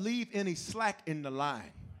 don't leave any slack in the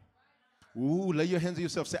line. Ooh, lay your hands on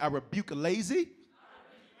yourself. Say, I rebuke lazy.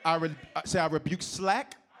 I rebuke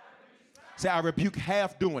slack. Say, I rebuke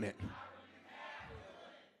half doing it.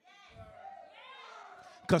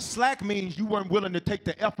 Because slack means you weren't willing to take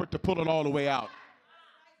the effort to pull it all the way out.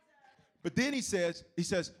 But then he says,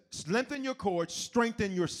 lengthen your cords,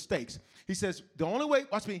 strengthen your stakes. He says, the only way,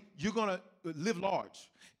 watch me, you're going to live large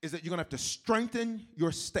is that you're going to have to strengthen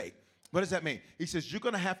your stake. What does that mean? He says, you're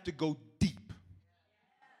going to have to go deep.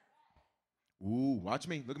 Ooh, watch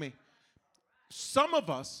me, look at me. Some of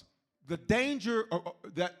us, the danger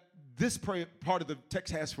that this part of the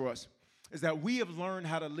text has for us is that we have learned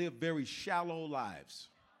how to live very shallow lives.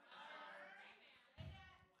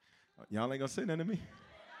 Y'all ain't gonna say nothing to me.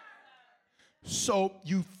 So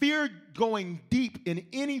you fear going deep in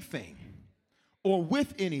anything or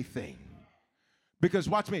with anything because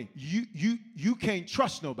watch me, you can't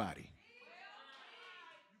trust nobody.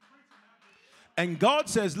 And God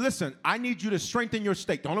says, listen, I need you to strengthen your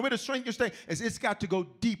stake. The only way to strengthen your stake is it's got to go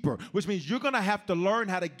deeper, which means you're going to have to learn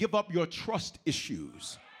how to give up your trust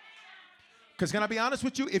issues. Because can I be honest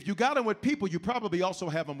with you? If you got them with people, you probably also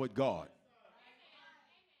have them with God.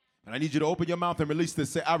 And I need you to open your mouth and release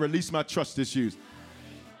this. Say, I release my trust issues.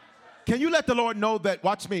 Can you let the Lord know that,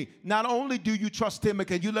 watch me, not only do you trust him, but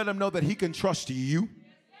can you let him know that he can trust you?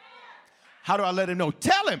 How do I let him know?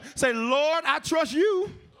 Tell him. Say, Lord, I trust you.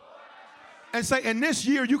 And say, in this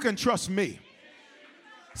year, you can trust me.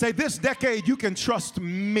 Say, this decade, you can trust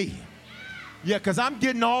me. Yeah, because I'm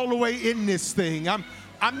getting all the way in this thing. I'm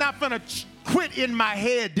not going to quit in my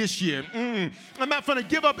head this year. I'm not going to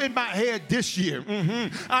give up in my head this year.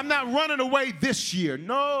 I'm not running away this year.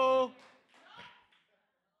 No.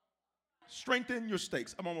 Strengthen your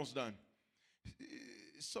stakes. I'm almost done.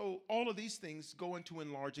 So all of these things go into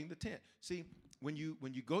enlarging the tent. See, when you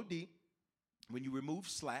go deep, when you remove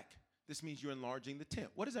slack, this means you're enlarging the tent.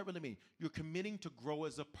 What does that really mean? You're committing to grow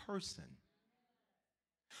as a person.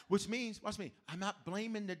 Which means, watch me, I'm not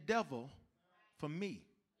blaming the devil for me.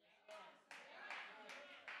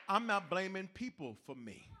 I'm not blaming people for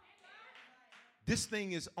me. This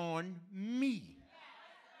thing is on me.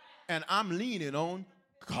 And I'm leaning on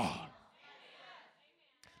God.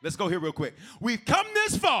 Let's go here real quick. We've come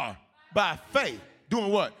this far by faith.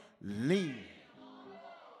 Doing what? Lean.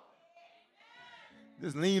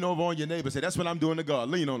 Just lean over on your neighbor. Say, that's what I'm doing to God.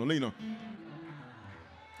 Lean on him. Lean on him.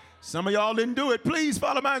 Some of y'all didn't do it. Please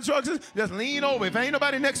follow my instructions. Just lean over. If ain't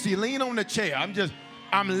nobody next to you, lean on the chair.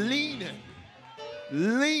 I'm leaning.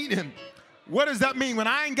 Leaning. What does that mean? When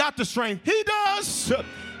I ain't got the strength, he does.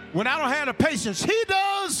 When I don't have the patience, he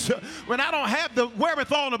does. When I don't have the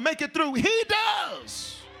wherewithal to make it through, he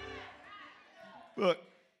does. Look,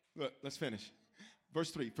 let's finish. Verse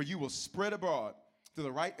 3, for you will spread abroad to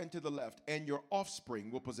the right and to the left, and your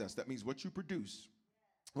offspring will possess. That means what you produce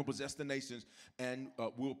will possess the nations and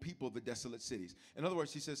will people the desolate cities. In other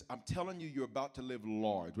words, he says, I'm telling you, you're about to live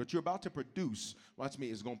large. What you're about to produce, watch me,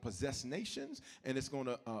 is going to possess nations, and it's going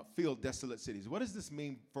to fill desolate cities. What does this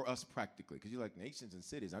mean for us practically? Because you're like, nations and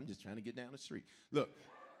cities, I'm just trying to get down the street. Look.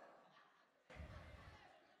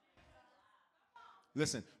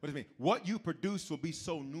 Listen, what does it mean? What you produce will be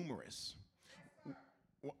so numerous,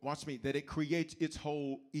 watch me, that it creates its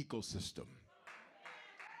whole ecosystem.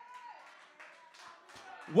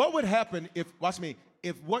 What would happen if, watch me,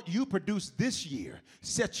 if what you produce this year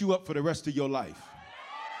sets you up for the rest of your life?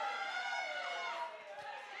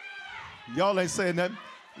 Y'all ain't saying nothing.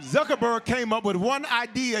 Zuckerberg came up with one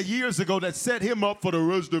idea years ago that set him up for the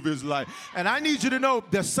rest of his life. And I need you to know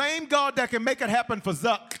the same God that can make it happen for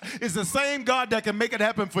Zuck is the same God that can make it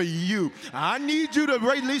happen for you. I need you to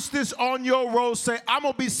release this on your road. Say, I'm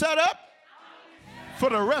going to be set up for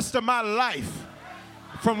the rest of my life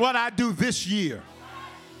from what I do this year.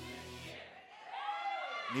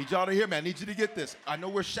 Need y'all to hear me. I need you to get this. I know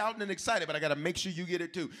we're shouting and excited, but I got to make sure you get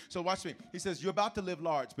it too. So watch me. He says, you're about to live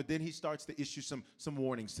large, but then he starts to issue some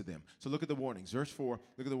warnings to them. So look at the warnings. Verse 4,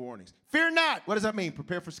 look at the warnings. Fear not. What does that mean?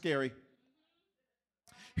 Prepare for scary.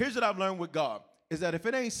 Here's what I've learned with God, is that if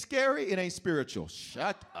it ain't scary, it ain't spiritual.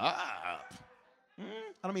 Shut up. I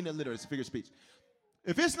don't mean that literally. It's a figure of speech.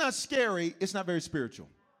 If it's not scary, it's not very spiritual.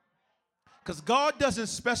 Because God doesn't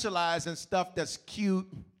specialize in stuff that's cute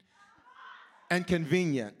and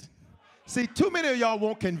convenient. See, too many of y'all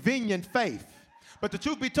want convenient faith. But the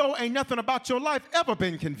truth be told, ain't nothing about your life ever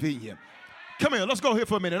been convenient. Come here, let's go here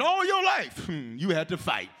for a minute. All your life, you had to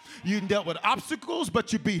fight. You dealt with obstacles,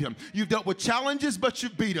 but you beat them. You dealt with challenges, but you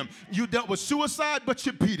beat them. You dealt with suicide, but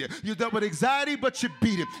you beat it. You dealt with anxiety, but you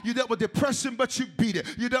beat it. You dealt with depression, but you beat it.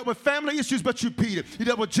 You dealt with family issues, but you beat it. You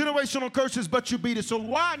dealt with generational curses, but you beat it. So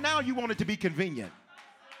why now you want it to be convenient?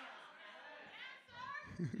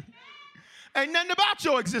 Ain't nothing about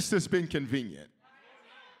your existence been convenient.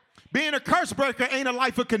 Being a curse breaker ain't a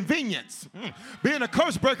life of convenience. Being a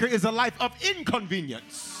curse breaker is a life of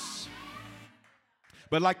inconvenience.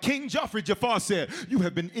 But like King Joffrey Jafar said, you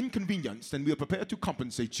have been inconvenienced and we are prepared to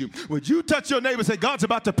compensate you. Would you touch your neighbor and say, God's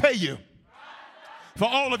about to pay you for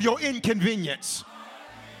all of your inconvenience?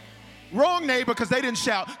 Wrong neighbor, because they didn't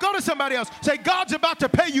shout. Go to somebody else. Say, God's about to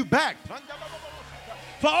pay you back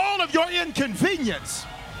for all of your inconvenience.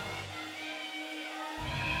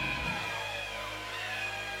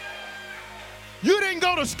 You didn't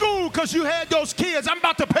go to school because you had those kids. I'm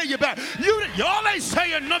about to pay you back. Y'all ain't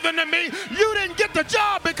saying nothing to me. You didn't get the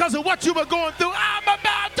job because of what you were going through. I'm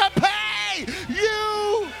about to pay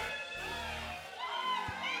you.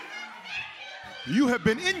 You have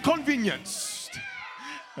been inconvenienced,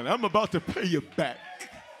 and I'm about to pay you back.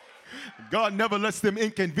 God never lets them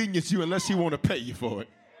inconvenience you unless he want to pay you for it.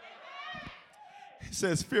 He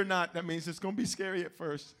says, fear not. That means it's going to be scary at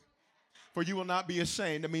first. For you will not be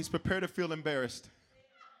ashamed. That means prepare to feel embarrassed.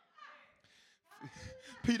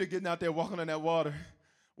 Peter getting out there walking on that water.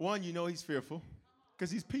 One, you know he's fearful because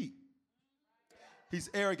he's Pete. He's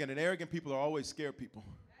arrogant, and arrogant people are always scared people.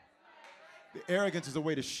 The arrogance is a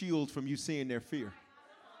way to shield from you seeing their fear.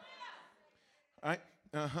 All right?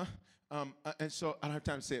 And so I don't have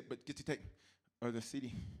time to say it, but get your tape or the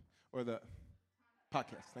CD or the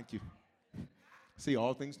podcast. Thank you. See,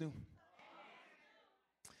 all things new.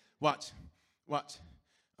 Watch.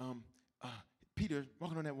 Peter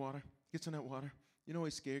walking on that water, gets on that water. You know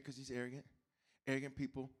he's scared because he's arrogant. Arrogant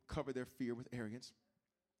people cover their fear with arrogance.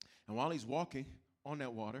 And while he's walking on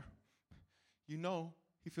that water, you know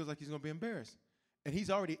he feels like he's going to be embarrassed. And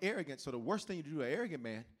he's already arrogant, so the worst thing you do to an arrogant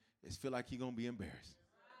man is feel like he's going to be embarrassed.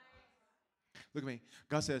 Look at me.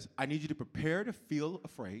 God says, I need you to prepare to feel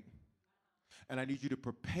afraid, and I need you to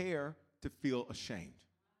prepare to feel ashamed.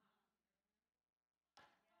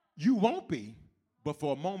 You won't be, but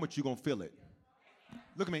for a moment you're going to feel it.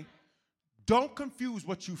 Look at me. Don't confuse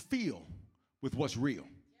what you feel with what's real.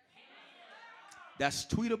 That's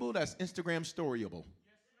tweetable, that's Instagram storyable.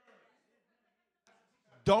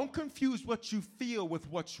 Don't confuse what you feel with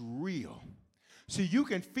what's real. So you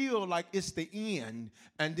can feel like it's the end,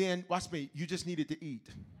 and then, watch me, you just needed to eat.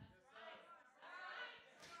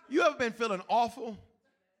 You ever been feeling awful?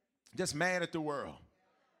 Just mad at the world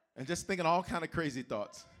and just thinking all kind of crazy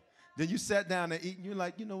thoughts. Then you sat down and eat, and you're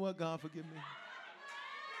like, you know what, God, forgive me.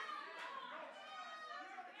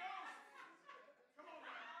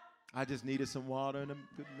 I just needed some water and a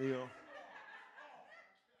good meal.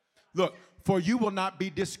 Look, for you will not be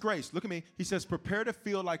disgraced. Look at me. He says, prepare to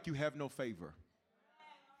feel like you have no favor.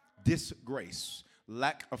 Disgrace,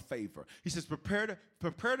 lack of favor. He says, prepare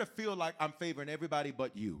to feel like I'm favoring everybody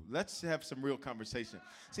but you. Let's have some real conversation.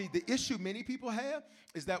 See, the issue many people have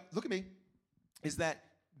is that, look at me, is that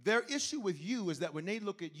their issue with you is that when they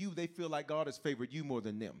look at you, they feel like God has favored you more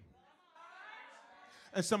than them.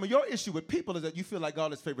 And some of your issue with people is that you feel like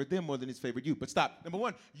God has favored them more than he's favored you. But stop. Number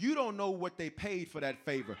one, you don't know what they paid for that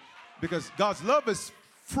favor. Because God's love is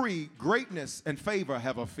free. Greatness and favor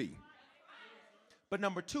have a fee. But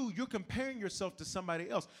number two, you're comparing yourself to somebody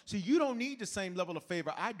else. So you don't need the same level of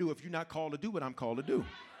favor I do if you're not called to do what I'm called to do.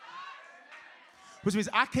 Which means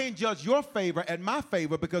I can't judge your favor and my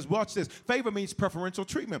favor because, watch this, favor means preferential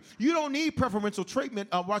treatment. You don't need preferential treatment,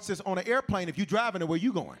 watch this, on an airplane if you're driving to where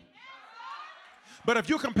you're going. But if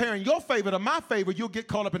you're comparing your favor to my favor, you'll get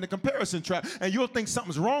caught up in the comparison trap, and you'll think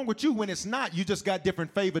something's wrong with you when it's not. You just got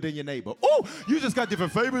different favor than your neighbor. Oh, you just got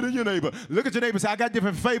different favor than your neighbor. Look at your neighbor and say, I got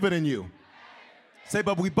different favor than you. Say,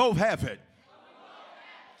 but we both have it.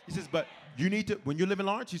 He says, but you need to, when you're living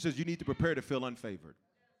large, he says, you need to prepare to feel unfavored.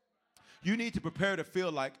 You need to prepare to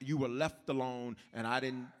feel like you were left alone and I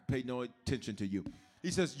didn't pay no attention to you. He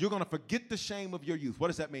says, you're going to forget the shame of your youth. What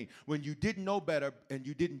does that mean? When you didn't know better and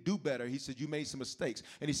you didn't do better, he said, you made some mistakes.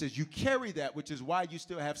 And he says, you carry that, which is why you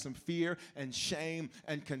still have some fear and shame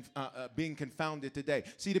and being confounded today.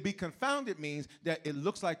 See, to be confounded means that it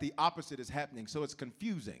looks like the opposite is happening, so it's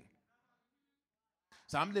confusing.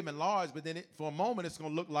 So I'm living large, but then for a moment, it's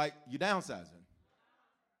going to look like you're downsizing.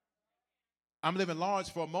 I'm living large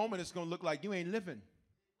for a moment, it's going to look like you ain't living.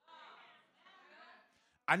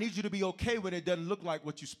 I need you to be okay when it doesn't look like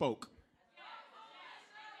what you spoke.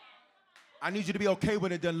 I need you to be okay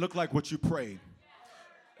when it doesn't look like what you prayed.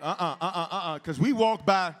 Because we walk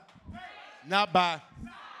by, not by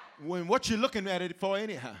when what you're looking at it for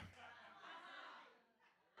anyhow.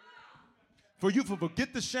 For you to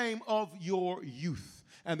forget the shame of your youth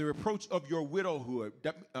and the reproach of your widowhood,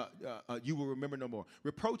 that you will remember no more.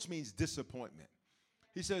 Reproach means disappointment.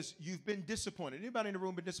 He says, you've been disappointed. Anybody in the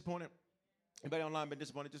room been disappointed? Anybody online been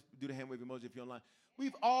disappointed? Just do the hand wave emoji if you're online.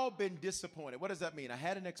 We've all been disappointed. What does that mean? I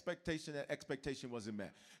had an expectation. That expectation wasn't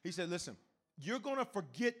met. He said, listen, you're going to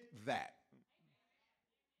forget that.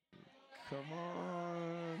 Come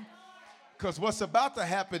on. Because what's about to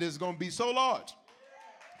happen is going to be so large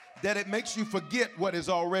that it makes you forget what has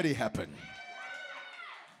already happened.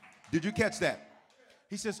 Did you catch that?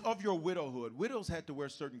 He says, of your widowhood. Widows had to wear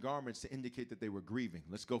certain garments to indicate that they were grieving.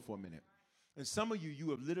 Let's go for a minute. And some of you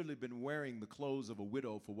have literally been wearing the clothes of a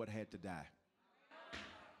widow for what had to die.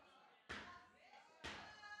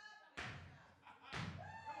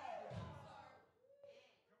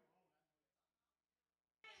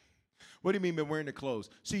 What do you mean by wearing the clothes?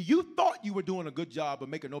 See, you thought you were doing a good job of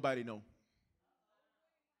making nobody know.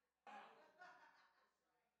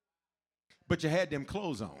 But you had them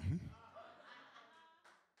clothes on.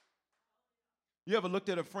 You ever looked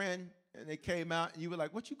at a friend and they came out and you were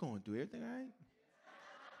like, what you going through? Everything all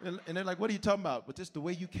right? And they're like, what are you talking about? But just the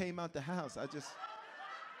way you came out the house,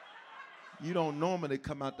 you don't normally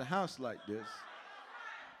come out the house like this.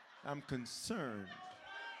 I'm concerned.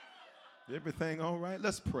 Everything all right?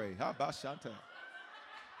 Let's pray. How about Chantal?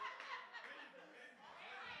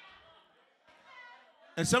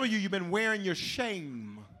 And some of you, you've been wearing your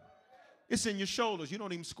shame. It's in your shoulders. You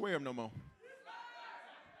don't even square them no more.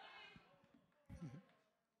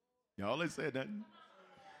 Y'all ain't said nothing.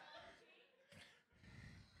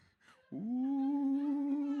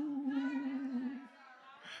 Ooh.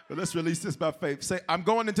 But let's release this by faith. Say, I'm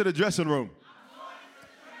going into the dressing room.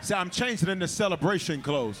 Say, I'm changing into celebration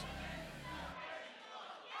clothes.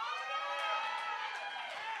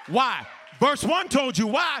 Why? Verse 1 told you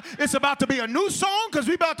why. It's about to be a new song because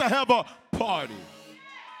we're about to have a party.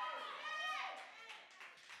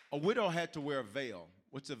 A widow had to wear a veil.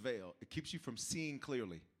 What's a veil? It keeps you from seeing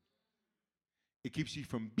clearly. It keeps you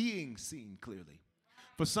from being seen clearly.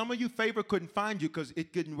 For some of you, favor couldn't find you because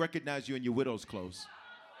it couldn't recognize you in your widow's clothes.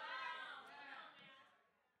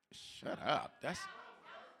 Shut up.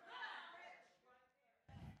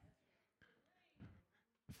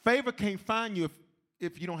 Favor can't find you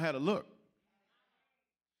if you don't have a look.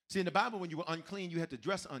 See, in the Bible, when you were unclean, you had to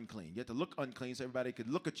dress unclean. You had to look unclean so everybody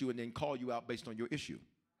could look at you and then call you out based on your issue.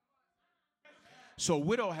 So a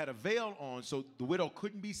widow had a veil on, so the widow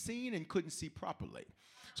couldn't be seen and couldn't see properly.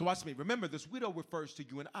 So watch me. Remember, this widow refers to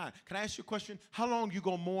you and I. Can I ask you a question? How long you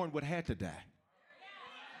gonna mourn what had to die?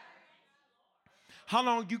 How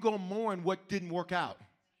long you gonna mourn what didn't work out?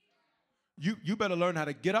 You better learn how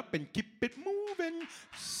to get up and keep it moving.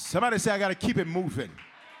 Somebody say, I gotta keep it moving.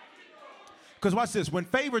 Because watch this. When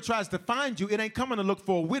favor tries to find you, it ain't coming to look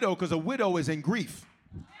for a widow because a widow is in grief.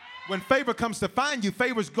 When favor comes to find you,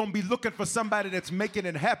 favor's going to be looking for somebody that's making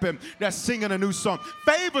it happen, that's singing a new song.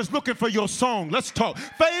 Favor's looking for your song. Let's talk.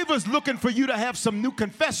 Favor's looking for you to have some new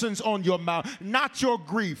confessions on your mouth, not your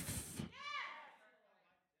grief.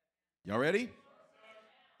 Y'all ready?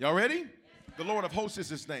 Y'all ready? The Lord of hosts is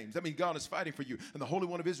his name. That means God is fighting for you. And the Holy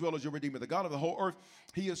One of Israel is your Redeemer. The God of the whole earth,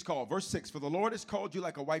 he is called. Verse 6, for the Lord has called you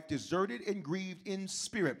like a wife deserted and grieved in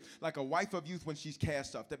spirit, like a wife of youth when she's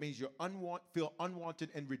cast off. That means you feel unwanted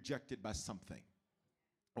and rejected by something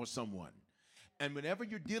or someone. And whenever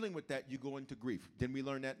you're dealing with that, you go into grief. Didn't we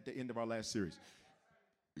learn that at the end of our last series?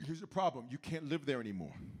 Here's the problem. You can't live there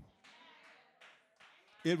anymore.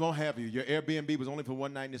 It won't have you. Your Airbnb was only for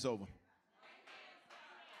one night and it's over.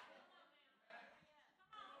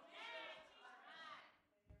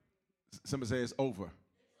 Somebody say it's over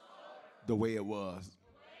the way it was.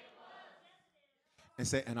 And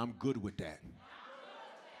say, and I'm good with that.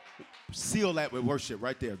 Seal that with worship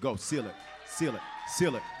right there. Go, seal it, seal it,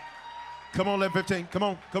 seal it. Come on, 11:15. Come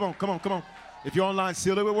on, come on, come on, come on. If you're online,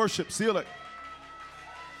 seal it with worship. Seal it.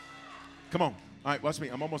 Come on. All right, watch me.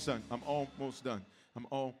 I'm almost done. I'm almost done. I'm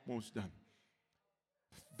almost done.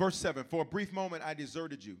 Verse 7, for a brief moment I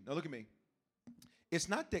deserted you. Now look at me. It's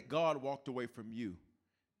not that God walked away from you.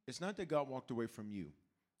 It's not that God walked away from you.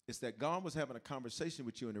 It's that God was having a conversation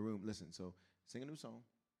with you in the room. Listen, so sing a new song,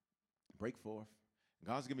 break forth.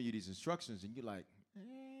 God's giving you these instructions, and you're like,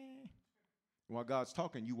 eh. While God's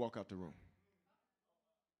talking, you walk out the room.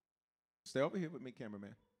 Stay over here with me,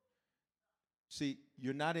 cameraman. See,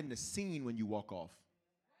 you're not in the scene when you walk off.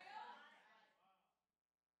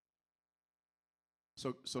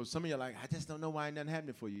 So some of you are like, I just don't know why nothing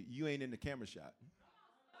happening for you. You ain't in the camera shot.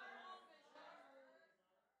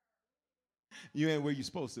 You ain't where you're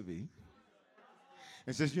supposed to be.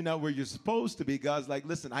 And since you're not where you're supposed to be, God's like,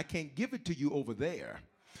 listen, I can't give it to you over there.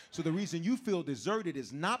 So the reason you feel deserted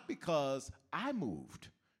is not because I moved.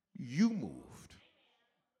 You moved.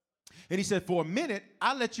 And he said, for a minute,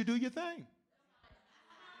 I'll let you do your thing.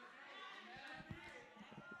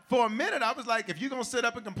 For a minute, I was like, if you're going to sit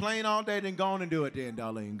up and complain all day, then go on and do it then,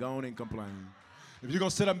 darling. Go on and complain. If you're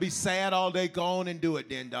going to sit up and be sad all day, go on and do it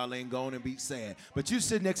then, darling. Go on and be sad. But you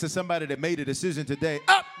sit next to somebody that made a decision today.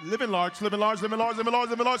 Up! Living large, living large, living large, living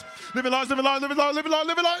large, living large, living large, living large, living large, living large,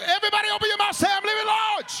 living large. Everybody open your mouth, say I'm living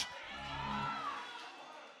large.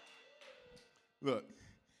 Look,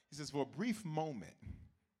 he says, for a brief moment,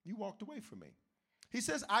 you walked away from me. He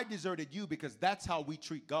says, I deserted you because that's how we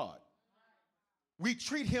treat God. We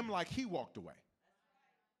treat him like he walked away.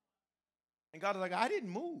 And God is like, I didn't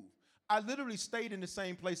move. I literally stayed in the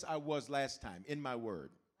same place I was last time, in my word.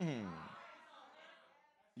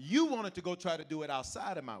 You wanted to go try to do it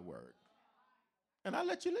outside of my word. and I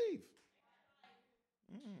let you leave.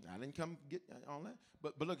 I didn't come get all that.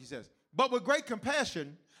 But look, he says, but with great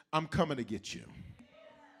compassion, I'm coming to get you.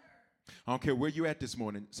 I don't care where you're at this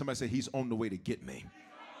morning. Somebody say, he's on the way to get me.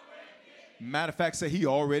 Matter of fact, say, he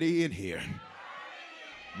already in here.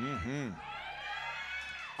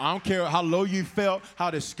 I don't care how low you felt, how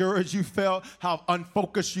discouraged you felt, how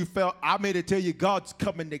unfocused you felt. I'm here to tell you, God's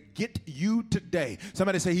coming to get you today.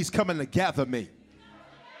 Somebody say, he's coming to gather me.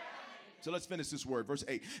 So let's finish this word. Verse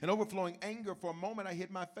 8. In overflowing anger, for a moment I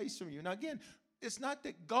hid my face from you. Now again, it's not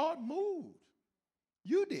that God moved.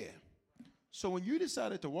 You did. So when you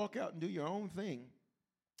decided to walk out and do your own thing,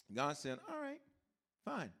 God said, all right,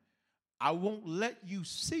 fine. I won't let you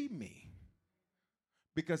see me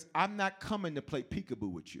because I'm not coming to play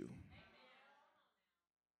peekaboo with you.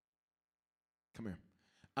 Come here.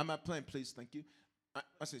 I'm not playing, please, thank you.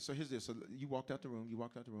 I say, so here's this. So you walked out the room.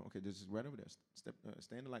 Okay, this is right over there.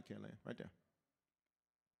 Stay in the light, Caroline, right there.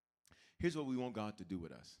 Here's what we want God to do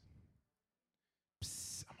with us.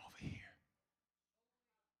 Psst, I'm over here.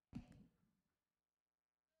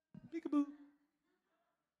 Peekaboo.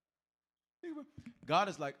 Peekaboo. God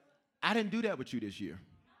is like, I didn't do that with you this year.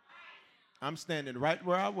 I'm standing right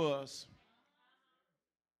where I was.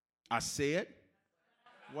 I said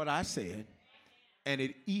what I said, and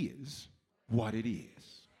it is what it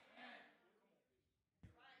is.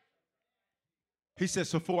 He says,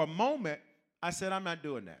 so for a moment, I said, I'm not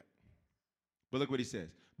doing that. But look what he says.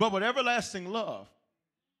 But with everlasting love,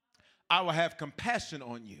 I will have compassion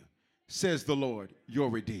on you, says the Lord, your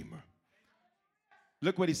Redeemer.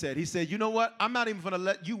 Look what he said. He said, you know what? I'm not even going to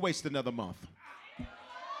let you waste another month.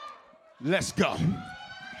 Let's go.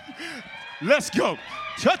 Let's go.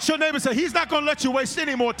 Touch your neighbor and say, he's not going to let you waste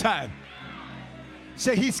any more time.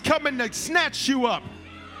 Say, he's coming to snatch you up.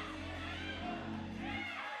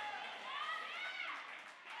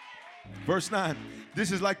 Verse 9.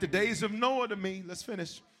 This is like the days of Noah to me. Let's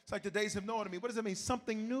finish. It's like the days of Noah to me. What does that mean?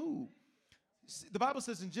 Something new. The Bible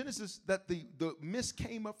says in Genesis that the mist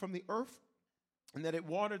came up from the earth and that it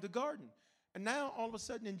watered the garden. And now, all of a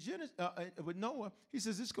sudden, in Genesis, with Noah, he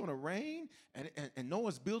says it's going to rain, and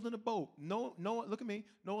Noah's building a boat. Noah, look at me.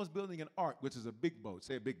 Noah's building an ark, which is a big boat.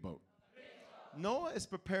 Say a big boat. Noah is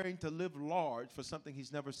preparing to live large for something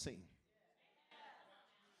he's never seen.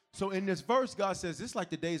 So in this verse, God says, it's like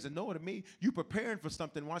the days of Noah to me. You preparing for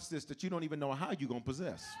something, watch this, that you don't even know how you're going to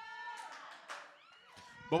possess.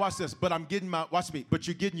 But watch this. But but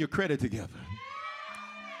you're getting your credit together.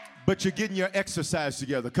 But you're getting your exercise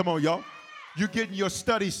together. Come on, y'all. You're getting your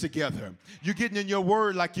studies together. You're getting in your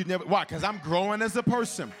word like you never. Why? Because I'm growing as a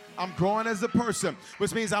person. I'm growing as a person,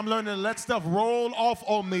 which means I'm learning to let stuff roll off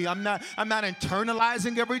on me. I'm not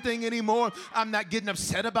internalizing everything anymore. I'm not getting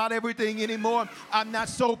upset about everything anymore. I'm not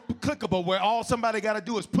so clickable where all somebody got to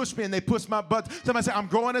do is push me and they push my butt. Somebody say, I'm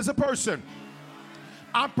growing as a person.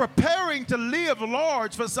 I'm preparing to live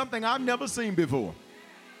large for something I've never seen before.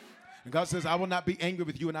 And God says, I will not be angry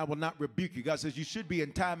with you and I will not rebuke you. God says, you should be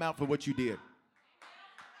in timeout for what you did.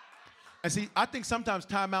 And see, I think sometimes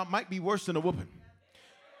timeout might be worse than a whooping.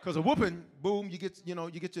 Because a whooping, boom, you get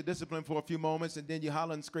your discipline for a few moments and then you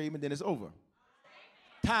holler and scream and then it's over.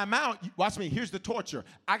 Timeout, watch me, here's the torture.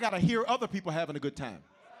 I got to hear other people having a good time.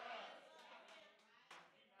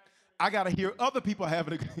 I got to hear other people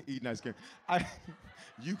having a good eating ice cream.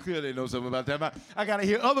 You clearly know something about that. I got to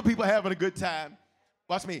hear other people having a good time.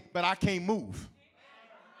 Watch me, but I can't move.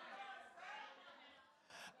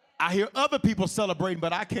 I hear other people celebrating,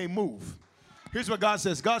 but I can't move. Here's what God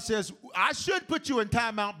says. God says, I should put you in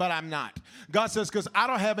timeout, but I'm not. God says, because I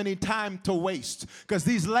don't have any time to waste. Because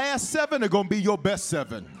these last 7 are going to be your best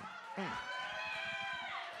 7.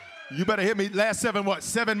 You better hear me. Last 7 what?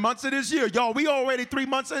 7 months of this year. Y'all, we already 3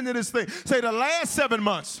 months into this thing. Say the last 7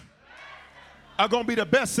 months are going to be the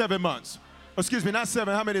best 7 months. Excuse me, not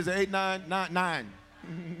 7. How many is it? 8, 9, 9.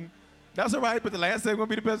 That's all right, but the last 7 going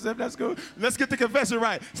to be the best 7. That's good. Let's get the confession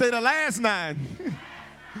right. Say the last 9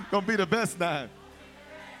 going to be the best 9.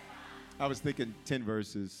 I was thinking 10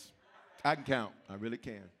 verses. I can count. I really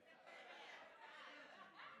can.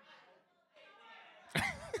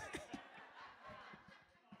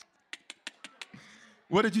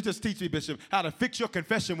 What did you just teach me, Bishop? How to fix your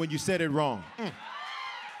confession when you said it wrong.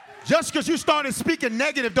 Just because you started speaking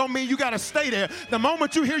negative don't mean you got to stay there. The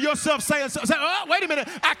moment you hear yourself say, oh, wait a minute,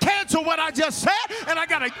 I cancel what I just said, and I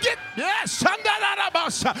got to get, yes,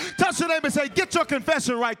 touch your neighbor and say, get your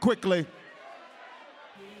confession right quickly.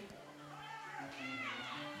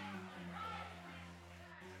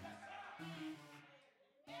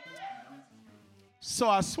 So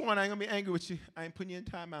I sworn I ain't going to be angry with you. I ain't putting you in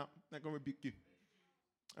timeout. I'm not going to rebuke you.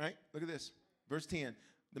 All right, look at this. Verse 10.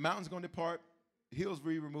 The mountain's going to depart. hills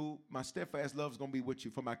be removed. My steadfast love is going to be with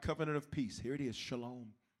you. For my covenant of peace. Here it is, shalom.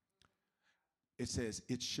 It says,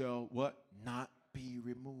 it shall what? Not be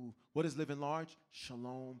removed. What is living large?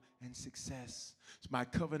 Shalom and success. So my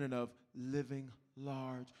covenant of living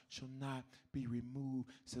large shall not be removed,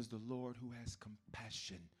 says the Lord who has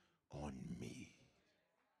compassion on me.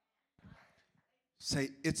 Say,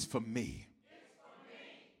 it's for me. It's for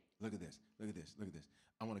me. Look at this. Look at this. Look at this.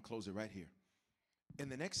 I want to close it right here. In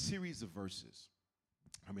the next series of verses,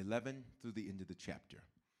 from 11 through the end of the chapter,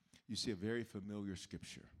 you see a very familiar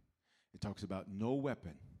scripture. It talks about no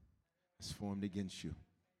weapon that's formed against you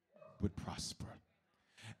would prosper.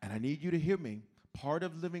 And I need you to hear me. Part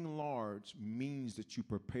of living large means that you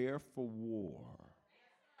prepare for war.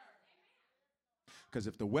 Because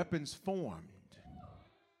if the weapon's formed,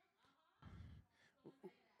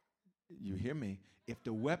 you hear me? If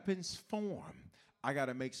the weapon's formed, I got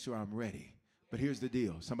to make sure I'm ready. But here's the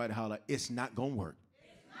deal. Somebody holler, it's not going to work.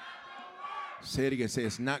 Say it again. Say,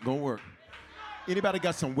 it's not going to work. Anybody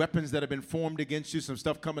got some weapons that have been formed against you, some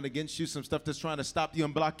stuff coming against you, some stuff that's trying to stop you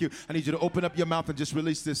and block you? I need you to open up your mouth and just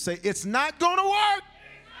release this. Say, it's not going to work.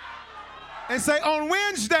 And say, on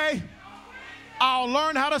Wednesday, I'll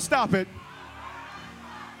learn how to stop it.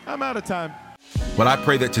 I'm out of time. Well, I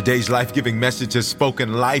pray that today's life-giving message has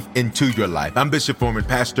spoken life into your life. I'm Bishop Foreman,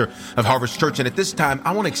 pastor of Harvest Church, and at this time,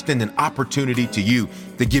 I want to extend an opportunity to you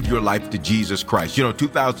to give your life to Jesus Christ. You know,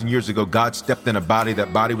 2,000 years ago, God stepped in a body.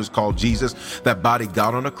 That body was called Jesus. That body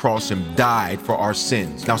got on a cross and died for our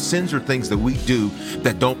sins. Now, sins are things that we do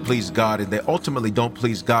that don't please God, and they ultimately don't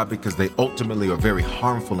please God because they ultimately are very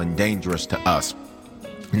harmful and dangerous to us.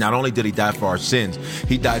 Not only did he die for our sins,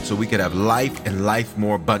 he died so we could have life and life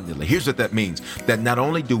more abundantly. Here's what that means, that not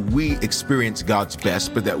only do we experience God's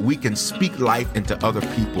best, but that we can speak life into other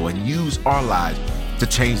people and use our lives to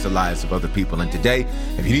change the lives of other people. And today,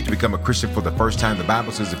 if you need to become a Christian for the first time, the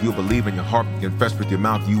Bible says if you'll believe in your heart and confess with your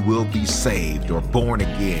mouth, you will be saved or born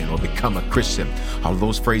again or become a Christian. All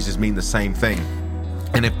those phrases mean the same thing.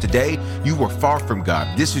 And if today you were far from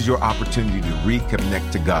God, this is your opportunity to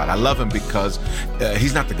reconnect to God. I love him because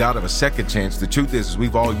he's not the God of a second chance. The truth is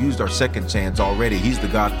we've all used our second chance already. He's the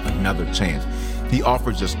God of another chance. He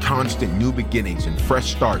offers us constant new beginnings and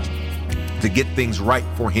fresh starts to get things right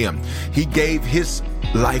for him. He gave his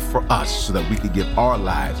life for us so that we could give our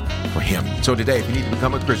lives for him. So today, if you need to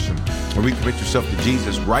become a Christian or recommit yourself to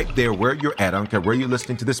Jesus right there where you're at, I don't care where you're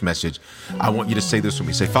listening to this message, I want you to say this with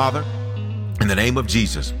me. Say, Father, in the name of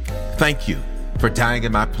Jesus, thank you for dying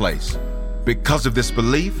in my place. Because of this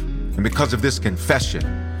belief and because of this confession,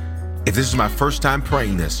 if this is my first time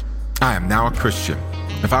praying this, I am now a Christian.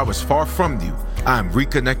 If I was far from you, I am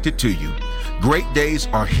reconnected to you. Great days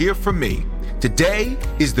are here for me. Today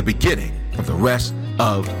is the beginning of the rest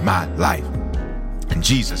of my life. In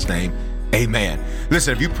Jesus' name, amen.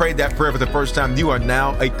 Listen, if you prayed that prayer for the first time, you are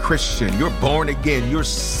now a Christian. You're born again. You're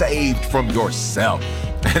saved from yourself.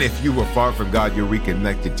 And if you were far from God, you're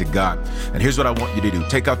reconnected to God. And here's what I want you to do.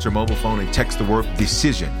 Take out your mobile phone and text the word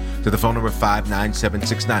decision to the phone number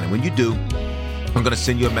 59769. And when you do, I'm going to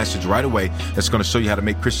send you a message right away that's going to show you how to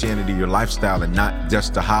make Christianity your lifestyle and not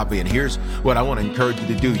just a hobby. And here's what I want to encourage you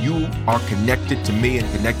to do. You are connected to me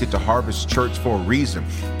and connected to Harvest Church for a reason.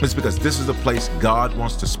 It's because this is the place God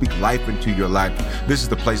wants to speak life into your life. This is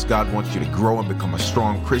the place God wants you to grow and become a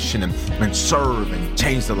strong Christian and serve and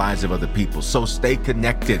change the lives of other people. So stay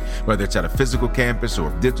connected, whether it's at a physical campus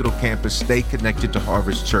or a digital campus. Stay connected to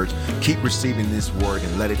Harvest Church. Keep receiving this word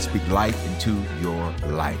and let it speak life into your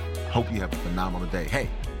life. Hope you have a phenomenal day. Hey,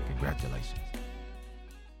 congratulations.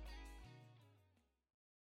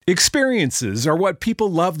 Experiences are what people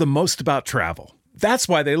love the most about travel. That's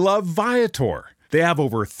why they love Viator. They have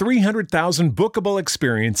over 300,000 bookable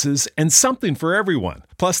experiences and something for everyone.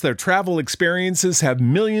 Plus, their travel experiences have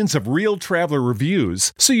millions of real traveler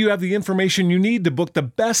reviews, so you have the information you need to book the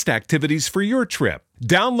best activities for your trip.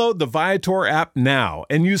 Download the Viator app now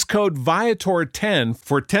and use code Viator10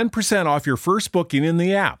 for 10% off your first booking in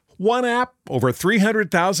the app. One app, over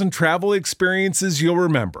 300,000 travel experiences you'll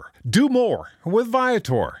remember. Do more with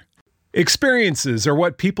Viator. Experiences are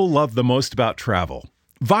what people love the most about travel.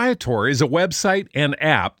 Viator is a website and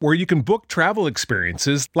app where you can book travel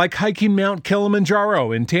experiences like hiking Mount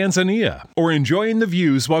Kilimanjaro in Tanzania or enjoying the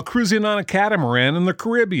views while cruising on a catamaran in the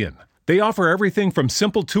Caribbean. They offer everything from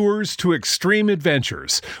simple tours to extreme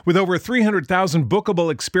adventures. With over 300,000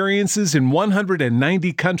 bookable experiences in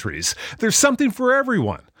 190 countries, there's something for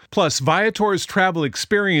everyone. Plus, Viator's travel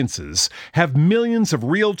experiences have millions of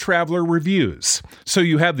real traveler reviews, so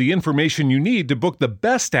you have the information you need to book the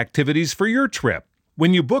best activities for your trip.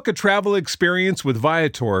 When you book a travel experience with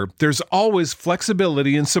Viator, there's always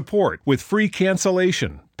flexibility and support with free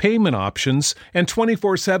cancellation, payment options, and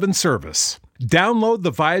 24/7 service. Download the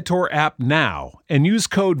Viator app now and use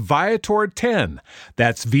code Viator10.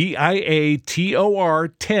 That's Viator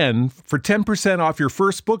 10 for 10% off your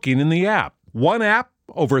first booking in the app. One app,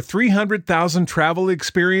 over 300,000 travel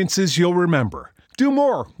experiences you'll remember. Do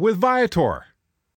more with Viator.